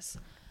do this.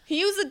 He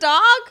used a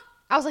dog?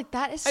 I was like,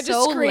 that is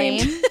so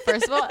lame.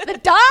 First of all, the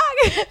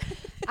dog.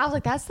 I was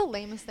like, that's the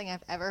lamest thing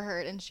I've ever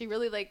heard. And she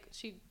really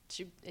she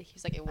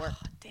he's like, it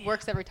worked.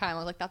 Works every time. I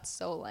was like, that's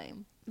so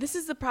lame. This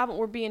is the problem.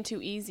 We're being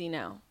too easy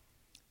now.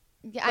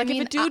 Yeah, like, I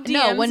mean, if a dude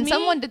DMs when me,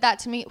 someone did that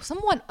to me,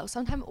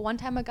 one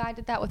time a guy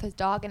did that with his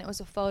dog, and it was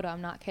a photo.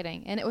 I'm not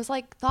kidding, and it was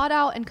like thought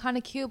out and kind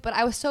of cute, but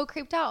I was so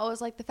creeped out. I was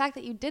like, the fact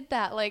that you did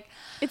that, like,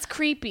 it's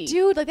creepy,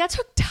 dude. Like, that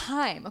took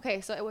time. Okay,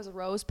 so it was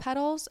rose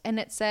petals, and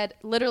it said,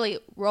 literally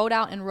wrote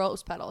out in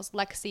rose petals,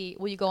 Lexi,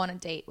 will you go on a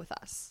date with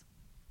us?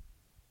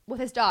 With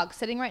his dog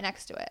sitting right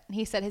next to it, and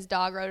he said his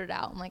dog wrote it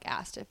out and like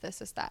asked if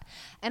this is that,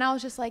 and I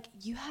was just like,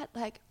 you had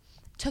like.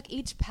 Took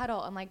each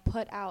petal and like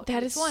put out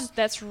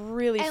that's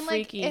really and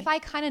freaky. Like, if I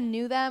kind of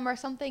knew them or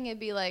something, it'd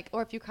be like,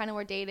 or if you kind of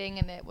were dating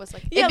and it was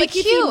like, yeah, it'd be like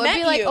cute, it'd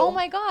be like, oh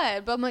my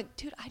god, but I'm like,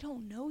 dude, I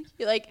don't know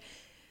you. Like,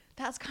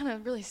 that's kind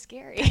of really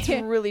scary. It's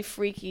really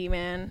freaky,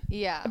 man.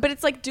 Yeah, but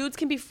it's like dudes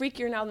can be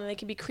freakier now than they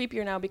can be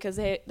creepier now because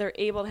they're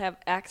able to have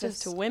access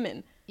to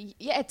women.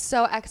 Yeah, it's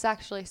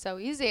actually so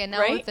easy. And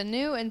now with the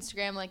new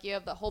Instagram, like, you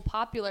have the whole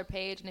popular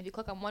page, and if you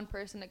click on one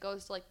person, it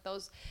goes to like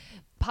those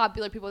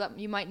popular people that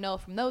you might know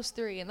from those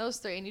three, and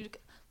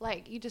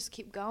you just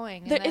keep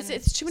going. And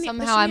it's too many.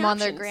 Somehow I'm on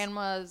their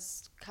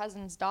grandma's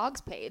cousin's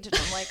dog's page, and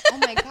I'm like, oh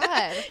my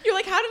god. You're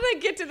like, how did I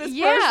get to this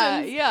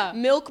person's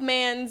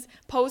milkman's,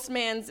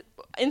 postman's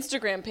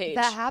Instagram page?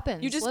 That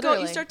happens. You just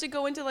literally. You start to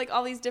go into like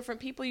all these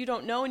different people you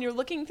don't know, and you're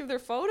looking through their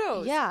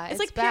photos. Yeah, it's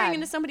like peering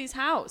into somebody's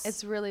house.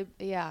 It's really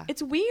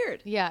It's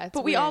weird. Yeah,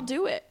 but we all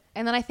do it.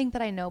 And then I think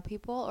that I know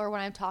people, or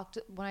when I talk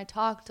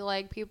to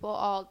like people,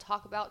 I'll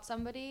talk about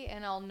somebody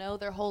and I'll know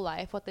their whole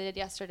life, what they did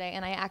yesterday,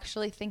 and I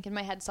actually think in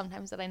my head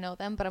sometimes that I know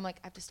them, but I'm like,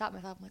 I have to stop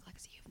myself. I'm like,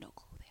 Lexi, you have no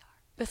clue who they are.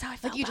 That's how I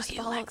felt like, about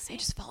you, Lexi. You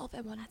just follow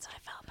them. That's what I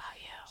felt about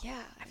you.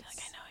 Yeah, I feel like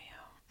I know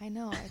you. I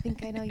know. I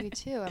think I know you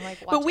too. I'm like,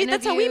 but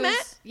that's how we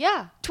met.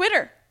 Yeah,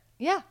 Twitter.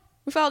 Yeah,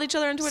 we followed each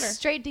other on Twitter.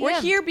 Straight DM. We're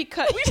here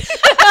because.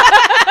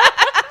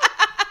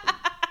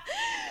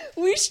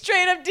 We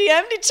straight up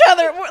DM'd each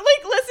other. We're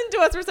like, listen to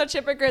us. We're such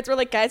hypocrites. We're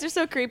like, guys are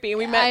so creepy. And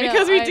we met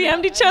because we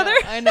DM'd each other.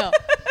 I know.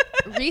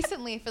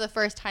 Recently, for the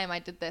first time, I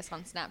did this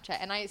on Snapchat.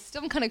 And I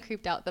still am kind of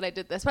creeped out that I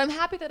did this. But I'm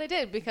happy that I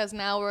did, because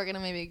now we're going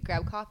to maybe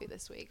grab coffee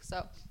this week.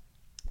 So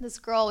this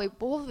girl, we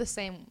both have the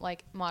same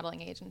like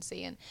modeling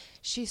agency, and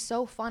she's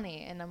so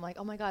funny. And I'm like,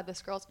 oh my God,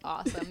 this girl's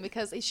awesome,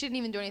 because she didn't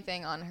even do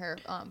anything on her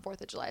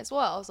 4th of July as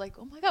well. I was like,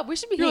 oh my God, we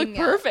should be hanging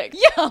out. Perfect.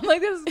 Yeah, I'm like,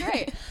 this is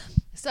great.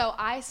 So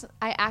I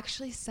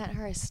actually sent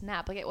her a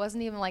snap. Like, it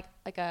wasn't even like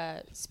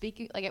a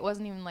speaking, like it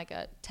wasn't even like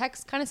a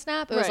text kind of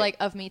snap. It was like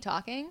of me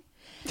talking.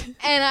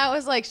 And I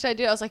was like, should I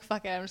do it? I was like,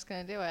 fuck it, I'm just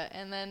going to do it.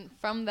 And then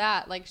from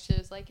that, like, she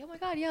was like, oh my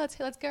God, yeah,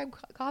 let's grab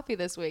coffee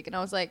this week. And I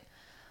was like,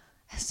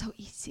 that's so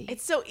easy.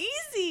 It's so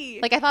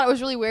easy. Like, I thought it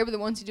was really weird, but then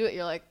once you do it,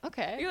 you're like,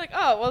 okay. You're like,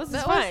 oh, well, this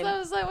is fine.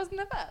 That wasn't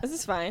that bad. This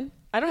is fine.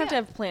 I don't have to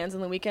have plans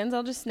on the weekends.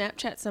 I'll just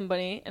Snapchat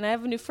somebody, and I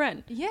have a new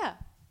friend. Yeah.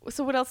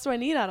 So what else do I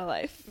need out of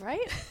life?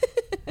 Right?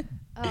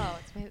 Oh,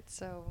 it's made it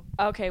so...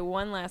 Okay,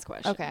 one last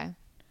question. Okay.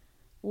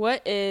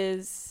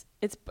 It's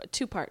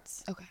 2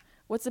 parts. Okay.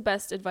 What's the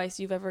best advice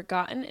you've ever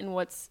gotten, and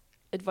what's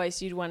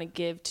advice you'd want to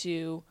give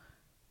to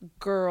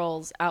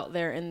girls out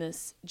there in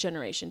this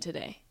generation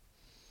today?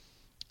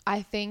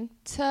 I think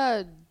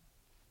so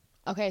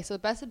the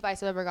best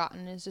advice I've ever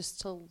gotten is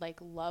just to like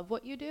love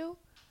what you do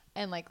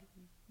and like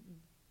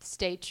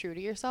stay true to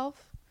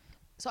yourself.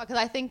 So, because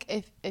I think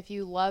if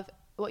you love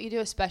what you do,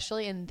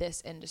 especially in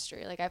this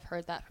industry, like I've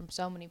heard that from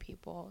so many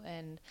people,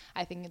 and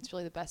I think it's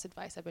really the best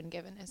advice I've been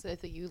given is that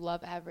if you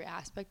love every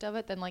aspect of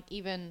it, then like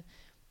even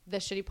the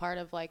shitty part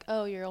of like,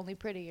 oh, you're only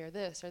pretty or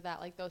this or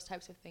that, like those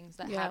types of things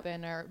that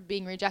happen, or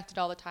being rejected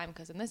all the time,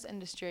 because in this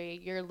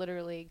industry you're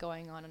literally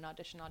going on an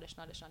audition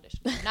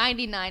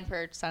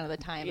 99% of the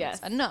time it's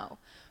a no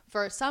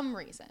for some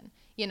reason,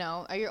 you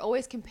know, or you're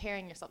always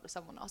comparing yourself to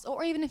someone else,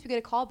 or even if you get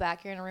a call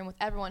back, you're in a room with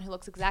everyone who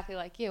looks exactly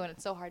like you, and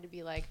it's so hard to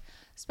be like,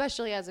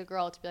 especially as a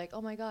girl, to be like,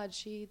 oh my God,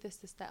 she this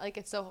that, like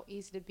it's so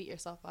easy to beat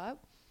yourself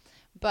up.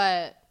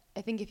 But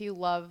I think if you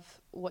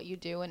love what you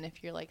do, and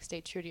if you're like stay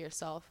true to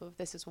yourself of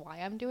this is why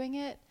I'm doing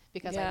it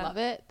because I love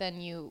it, then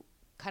you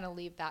kind of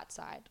leave that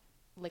aside,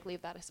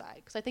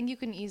 because I think you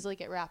can easily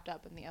get wrapped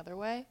up in the other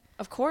way.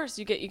 Of course,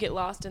 you get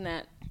lost in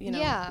that, you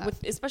know,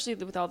 especially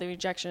with all the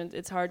rejection.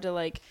 It's hard to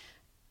like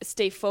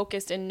stay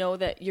focused and know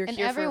that you're here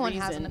for a reason. And everyone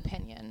has an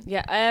opinion.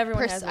 Yeah,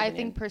 everyone has an opinion. I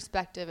think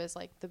perspective is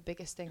like the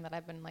biggest thing that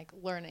I've been like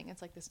learning.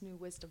 It's like this new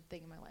wisdom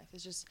thing in my life.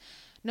 It's just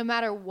no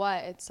matter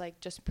what, it's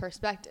like just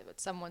perspective.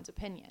 It's someone's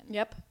opinion.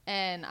 Yep.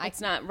 And it's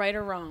not right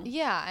or wrong.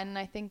 Yeah, and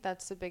I think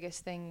that's the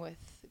biggest thing with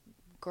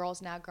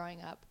girls now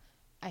growing up.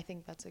 I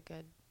think that's a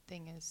good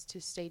thing, is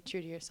to stay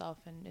true to yourself,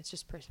 and it's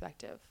just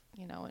perspective,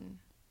 you know, and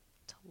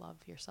to love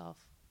yourself.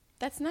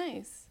 That's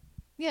nice.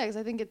 Yeah, because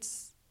I think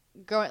it's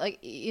growing, like,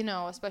 you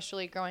know,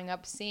 especially growing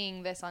up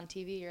seeing this on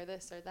TV or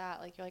this or that,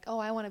 like you're like, oh,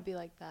 I want to be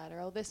like that, or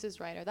oh, this is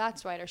right, or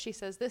that's right, or she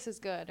says this is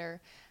good. Or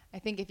I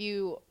think if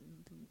you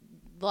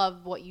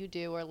love what you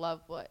do or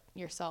love what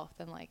yourself,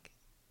 then like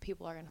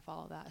people are going to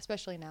follow that,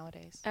 especially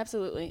nowadays.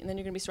 Absolutely. And then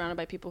you're going to be surrounded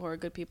by people who are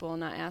good people and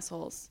not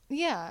assholes.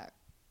 Yeah.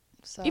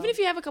 So even if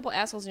you have a couple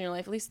assholes in your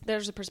life, at least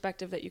there's a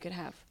perspective that you could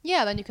have.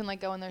 Yeah, then you can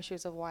like go in their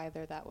shoes of why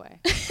they're that way.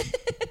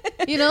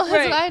 You know,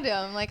 that's what I do.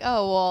 I'm like,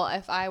 oh, well,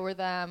 if I were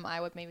them, I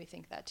would maybe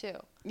think that too.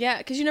 Yeah,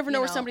 because you never know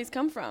where somebody's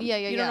come from. Yeah,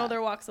 You don't know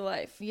their walks of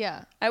life.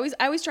 Yeah. I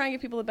always try and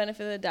give people the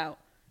benefit of the doubt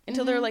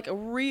until they're like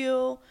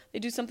they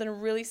do something to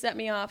really set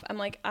me off. I'm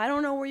like, I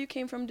don't know where you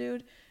came from,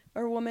 dude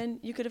or woman.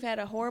 You could have had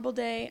a horrible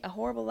day, a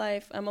horrible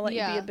life. I'm going to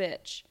let you be a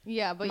bitch.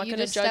 Yeah, but you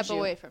just step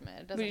away from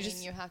it. It doesn't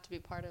mean you have to be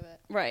part of it.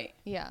 Right.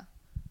 Yeah.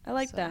 I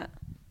like that.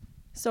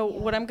 So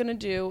what I'm going to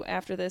do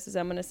after this is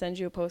I'm going to send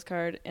you a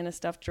postcard and a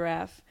stuffed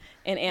giraffe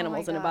and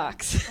animals in a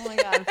box. Oh my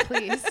God,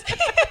 please.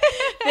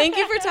 Thank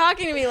you for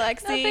talking to me,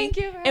 Lexi. No, thank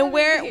you for And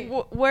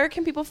where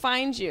can people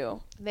find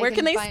you? Where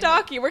can they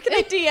stalk you? Where can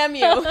they DM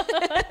you?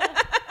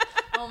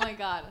 Oh my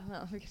God.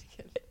 No, we're going to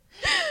get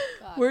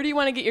God. Where do you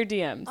want to get your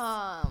DMs?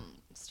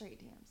 Straight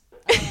DMs.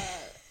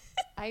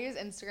 I use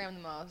Instagram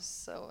the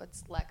most, so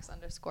it's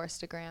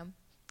Lex_Instagram.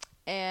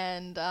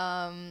 And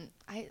I'm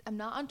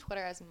not on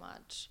Twitter as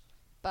much.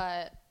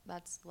 But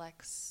that's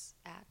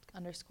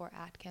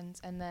Lex_Atkins.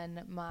 And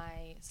then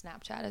my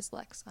Snapchat is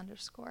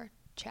Lex_chat.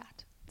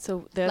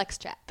 So Lex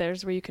Chat.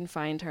 There's where you can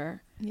find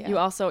her. Yeah. You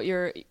also,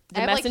 the I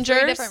have messengers. Like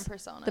 3 different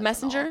personas. The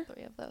messenger? On all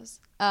 3 of those.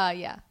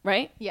 Yeah.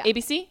 Right? Yeah.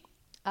 ABC?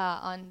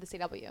 On the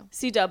CW.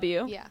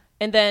 CW. Yeah.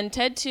 And then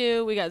Ted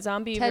 2, we got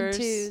Zombievers. Ted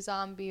 2,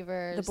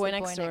 Zombievers. The Boy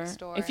Next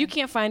Door. If you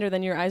can't find her,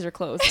 then your eyes are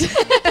closed.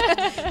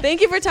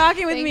 Thank you for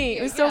talking with me.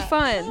 It was so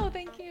fun. Oh,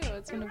 thank you.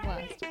 It's been a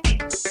blast.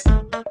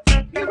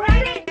 You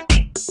ready?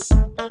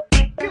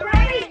 You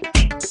ready?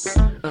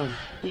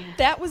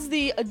 That was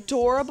the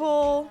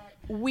adorable,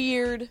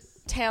 weird,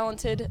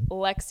 talented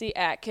Lexi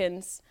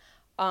Atkins,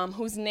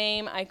 whose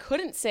name I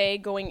couldn't say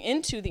going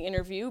into the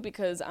interview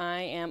because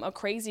I am a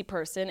crazy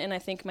person and I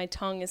think my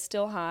tongue is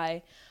still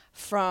high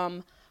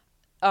from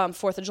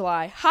 4th of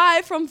July.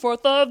 High from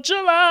 4th of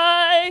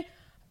July!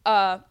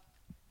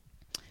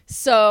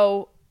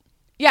 So,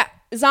 yeah,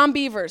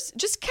 Zombievers.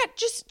 Just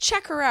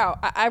check her out.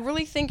 I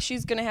really think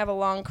she's going to have a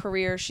long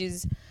career.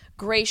 She's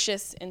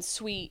gracious and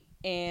sweet,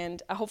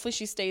 and hopefully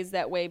she stays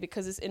that way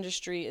because this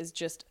industry is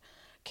just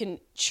can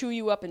chew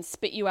you up and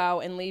spit you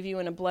out and leave you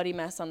in a bloody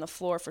mess on the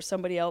floor for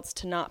somebody else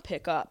to not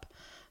pick up.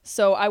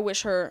 So I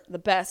wish her the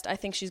best. I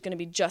think she's going to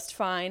be just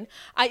fine.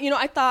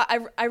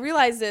 I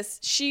realized this.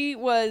 She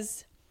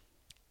was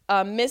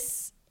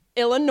Miss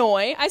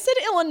Illinois. I said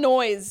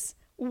Illinois.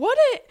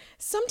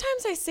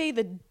 Sometimes I say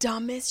the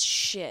dumbest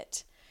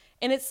shit.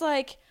 And it's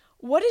like,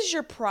 what is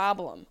your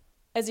problem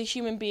as a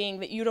human being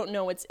that you don't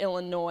know it's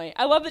Illinois?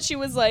 I love that she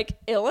was like,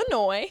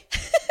 Illinois.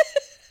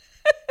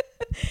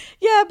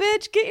 Yeah,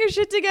 bitch, get your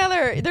shit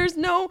together. There's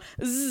no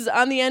Z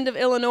on the end of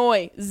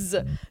Illinois.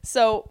 Z.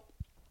 So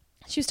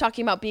she was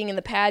talking about being in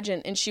the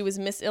pageant, and she was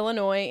Miss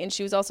Illinois, and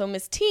she was also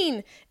Miss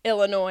Teen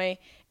Illinois.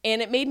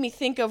 And it made me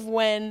think of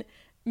when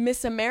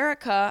Miss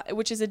America,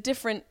 which is a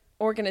different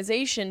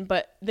organization,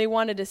 but they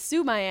wanted to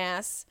sue my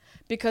ass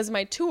because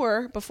my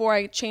tour, before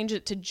I changed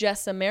it to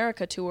Jess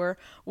America Tour,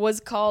 was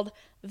called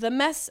the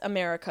Mess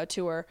America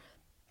Tour.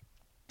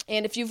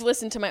 And if you've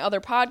listened to my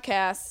other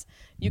podcasts,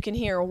 you can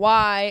hear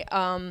why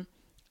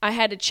I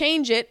had to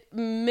change it.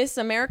 Miss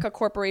America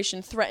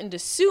Corporation threatened to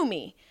sue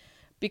me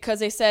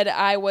because they said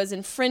I was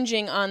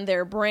infringing on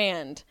their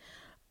brand,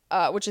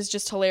 which is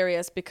just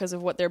hilarious because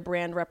of what their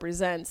brand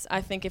represents.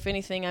 I think, if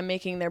anything, I'm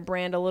making their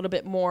brand a little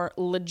bit more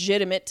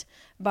legitimate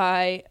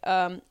by,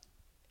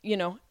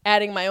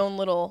 adding my own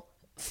little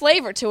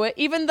flavor to it,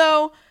 even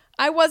though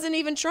I wasn't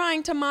even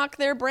trying to mock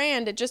their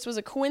brand. It just was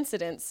a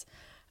coincidence.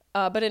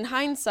 But in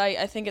hindsight,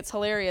 I think it's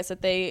hilarious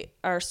that they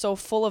are so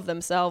full of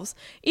themselves.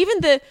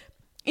 Even the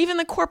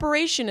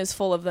corporation is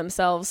full of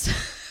themselves.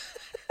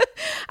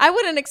 I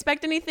wouldn't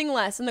expect anything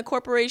less than the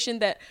corporation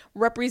that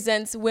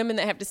represents women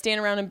that have to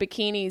stand around in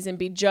bikinis and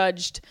be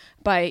judged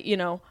by,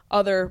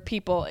 other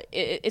people.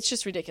 It's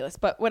just ridiculous.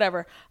 But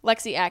whatever.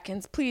 Lexi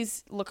Atkins,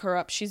 please look her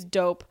up. She's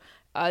dope.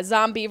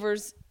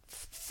 Zombievers,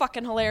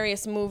 fucking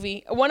hilarious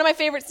movie. One of my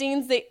favorite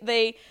scenes,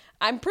 they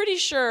I'm pretty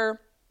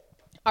sure,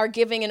 are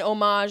giving an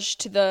homage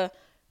to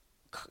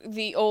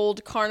the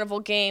old carnival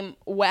game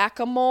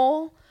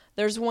Whack-A-Mole.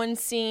 There's one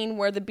scene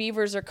where the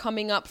beavers are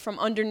coming up from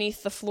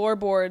underneath the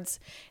floorboards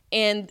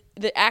and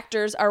the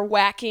actors are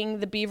whacking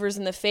the beavers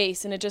in the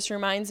face, and it just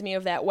reminds me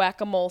of that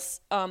Whack-A-Mole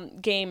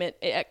game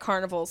at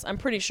carnivals. I'm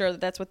pretty sure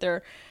that's what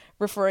they're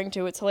referring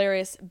to. It's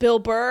hilarious. Bill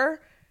Burr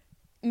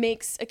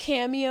makes a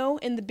cameo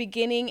in the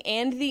beginning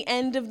and the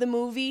end of the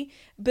movie.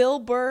 Bill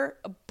Burr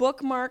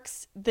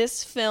bookmarks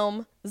this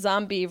film,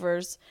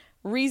 Zombievers,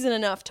 reason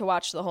enough to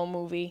watch the whole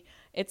movie.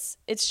 It's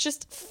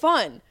just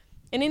fun.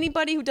 And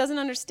anybody who doesn't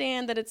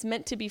understand that it's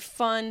meant to be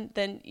fun,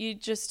 then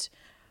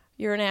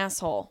you're an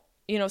asshole.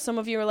 Some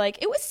of you are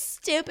like, it was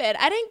stupid.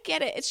 I didn't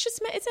get it. It's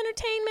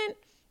entertainment.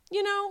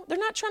 They're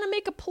not trying to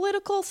make a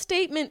political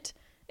statement.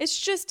 It's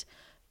just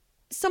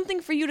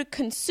something for you to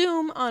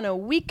consume on a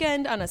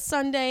weekend, on a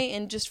Sunday,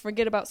 and just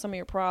forget about some of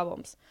your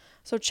problems.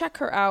 So check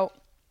her out.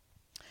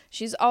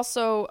 She's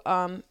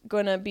also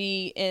going to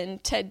be in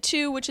Ted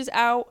 2, which is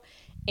out,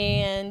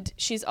 and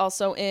she's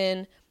also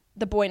in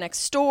The Boy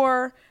Next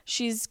Door.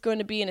 She's going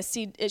to be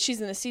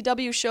she's in the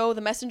CW show,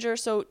 The Messenger.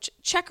 So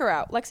check her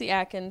out, Lexi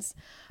Atkins.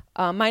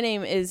 My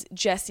name is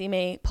Jessie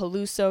Mae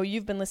Peluso.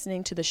 You've been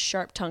listening to the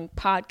Sharp Tongue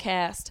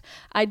Podcast.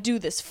 I do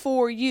this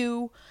for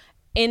you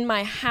in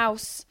my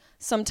house,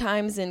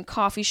 sometimes in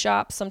coffee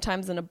shops,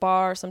 sometimes in a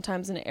bar,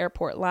 sometimes in an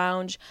airport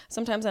lounge,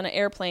 sometimes on an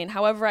airplane.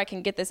 However I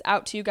can get this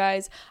out to you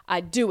guys,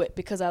 I do it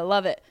because I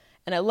love it.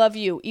 And I love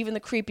you, even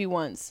the creepy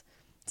ones.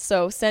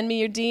 So send me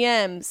your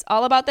DMs.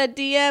 All about that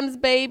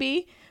DMs,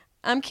 baby.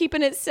 I'm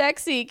keeping it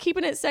sexy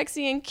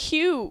and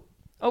cute.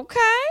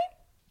 Okay?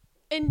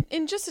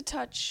 And just a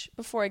touch,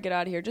 before I get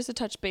out of here, just a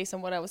touch base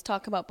on what I was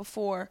talking about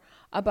before,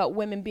 about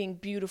women being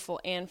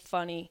beautiful and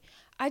funny.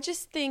 I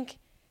just think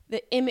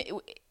the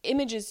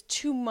image is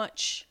too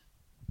much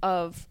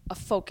of a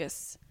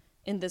focus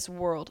in this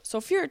world. So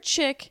if you're a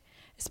chick,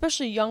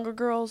 especially younger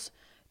girls,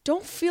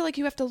 don't feel like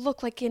you have to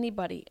look like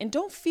anybody. And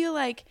don't feel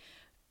like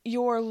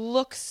your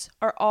looks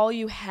are all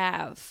you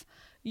have.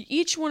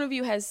 Each one of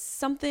you has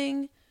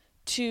something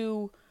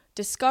to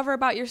discover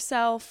about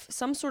yourself,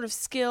 some sort of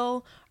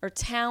skill or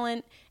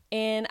talent,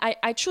 and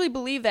I truly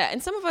believe that.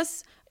 And some of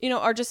us,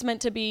 are just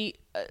meant to be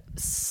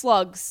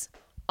slugs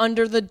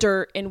under the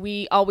dirt, and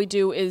all we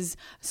do is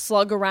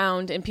slug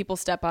around and people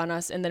step on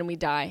us and then we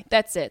die.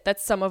 That's it.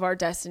 That's some of our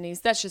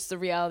destinies. That's just the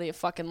reality of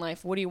fucking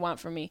life. What do you want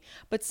from me?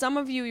 But some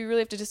of you really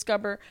have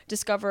to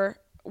discover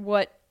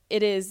what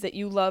it is that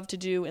you love to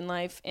do in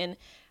life, and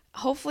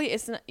hopefully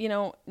it's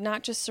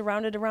not just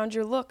surrounded around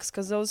your looks,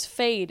 because those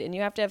fade and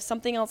you have to have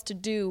something else to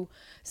do,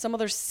 some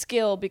other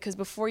skill, because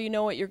before you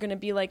know it, you're going to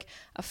be like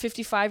a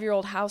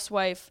 55-year-old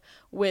housewife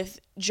with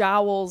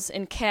jowls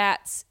and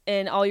cats,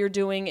 and all you're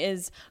doing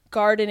is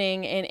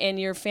gardening and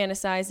you're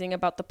fantasizing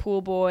about the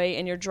pool boy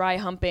and you're dry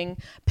humping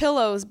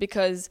pillows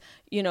because,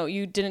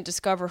 you didn't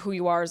discover who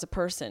you are as a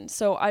person.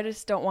 So I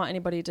just don't want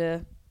anybody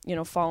to,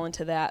 fall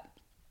into that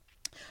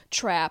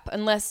trap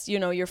unless,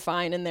 you're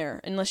fine in there,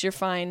 unless you're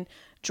fine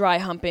dry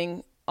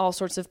humping all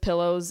sorts of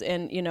pillows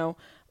and,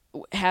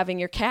 having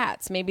your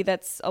cats. Maybe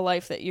that's a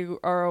life that you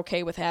are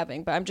okay with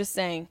having. But I'm just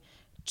saying,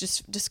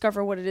 just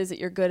discover what it is that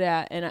you're good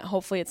at, and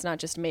hopefully it's not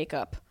just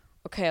makeup.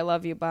 Okay, I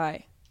love you.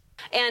 Bye.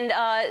 And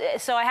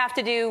so I have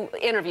to do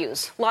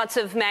interviews, lots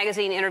of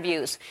magazine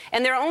interviews.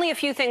 And there are only a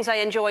few things I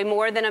enjoy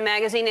more than a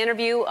magazine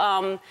interview.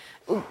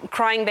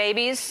 Crying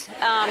babies,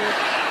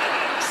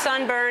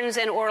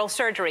 sunburns, and oral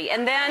surgery.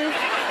 And then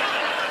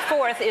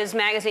fourth is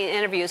magazine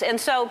interviews.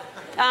 And so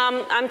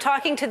I'm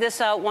talking to this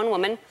one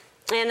woman,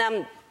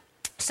 and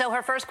so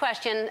her first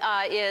question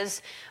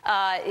is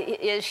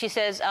she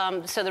says,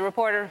 so the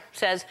reporter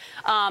says,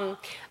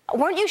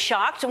 weren't you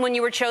shocked when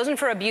you were chosen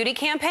for a beauty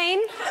campaign?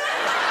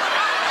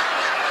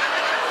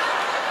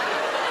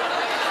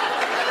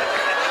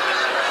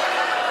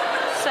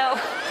 So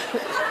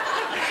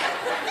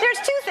there's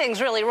two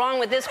things really wrong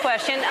with this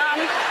question.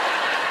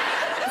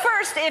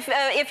 First,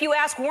 if you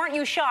ask, weren't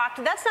you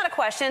shocked, that's not a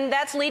question.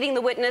 That's leading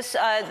the witness.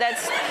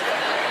 That's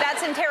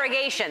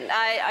interrogation.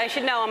 I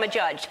should know, I'm a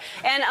judge.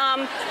 And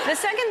the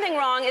second thing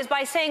wrong is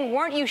by saying,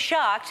 weren't you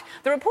shocked,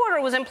 the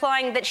reporter was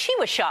implying that she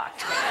was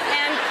shocked.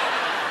 And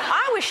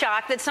I was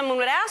shocked that someone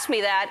would ask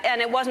me that,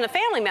 and it wasn't a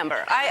family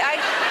member. I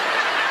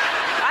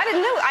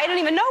didn't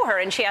even know her,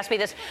 and she asked me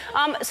this.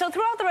 So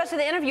throughout the rest of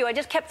the interview, I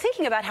just kept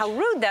thinking about how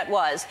rude that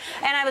was.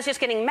 And I was just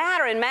getting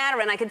madder and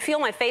madder, and I could feel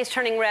my face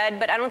turning red,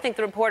 but I don't think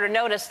the reporter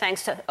noticed,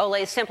 thanks to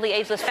Olay's Simply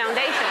Ageless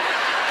Foundation.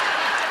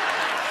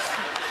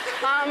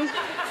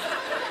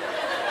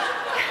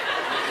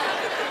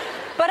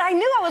 But I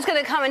knew I was going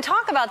to come and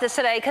talk about this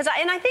today,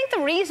 and I think the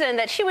reason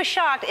that she was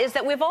shocked is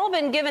that we've all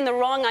been given the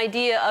wrong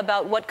idea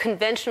about what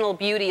conventional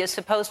beauty is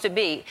supposed to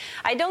be.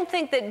 I don't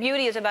think that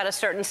beauty is about a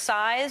certain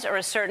size or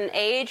a certain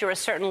age or a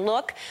certain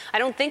look. I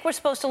don't think we're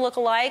supposed to look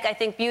alike. I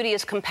think beauty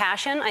is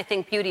compassion. I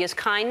think beauty is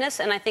kindness.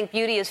 And I think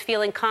beauty is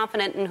feeling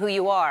confident in who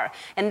you are.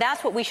 And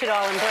that's what we should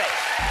all embrace.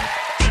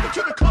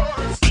 To the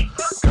chorus.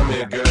 Come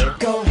here, girl.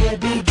 Go ahead,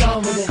 be gone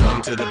with it.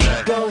 Come to the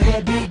back. Go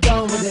ahead, be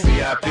gone with it.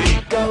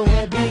 VIP. Go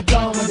ahead, be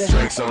gone with it.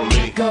 Drinks on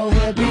me. Go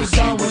ahead, be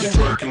gone with it.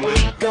 Twerking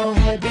with. Go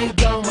ahead, be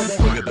gone with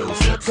it. Look at those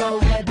hips. Go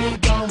ahead, be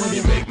gone with it.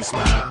 You make me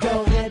smile.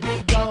 Go ahead,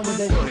 be gone with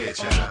it. Go ahead,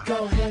 child.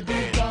 Go ahead,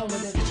 be gone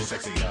with it. Get your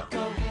sexy up. Go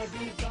ahead,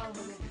 be gone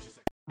with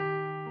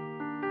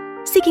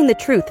it. Seeking the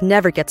truth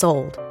never gets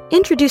old.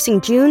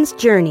 Introducing June's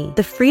Journey,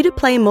 the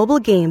free-to-play mobile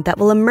game that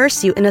will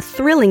immerse you in a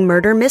thrilling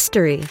murder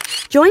mystery.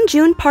 Join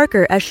June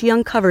Parker as she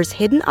uncovers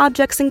hidden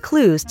objects and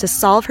clues to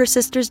solve her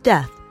sister's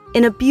death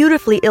in a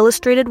beautifully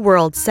illustrated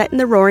world set in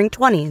the Roaring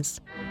 '20s.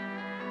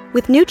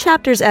 With new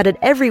chapters added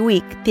every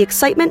week, the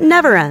excitement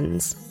never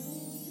ends.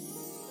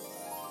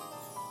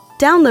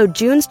 Download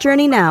June's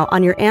Journey now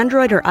on your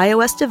Android or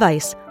iOS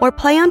device, or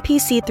play on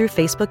PC through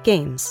Facebook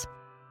Games.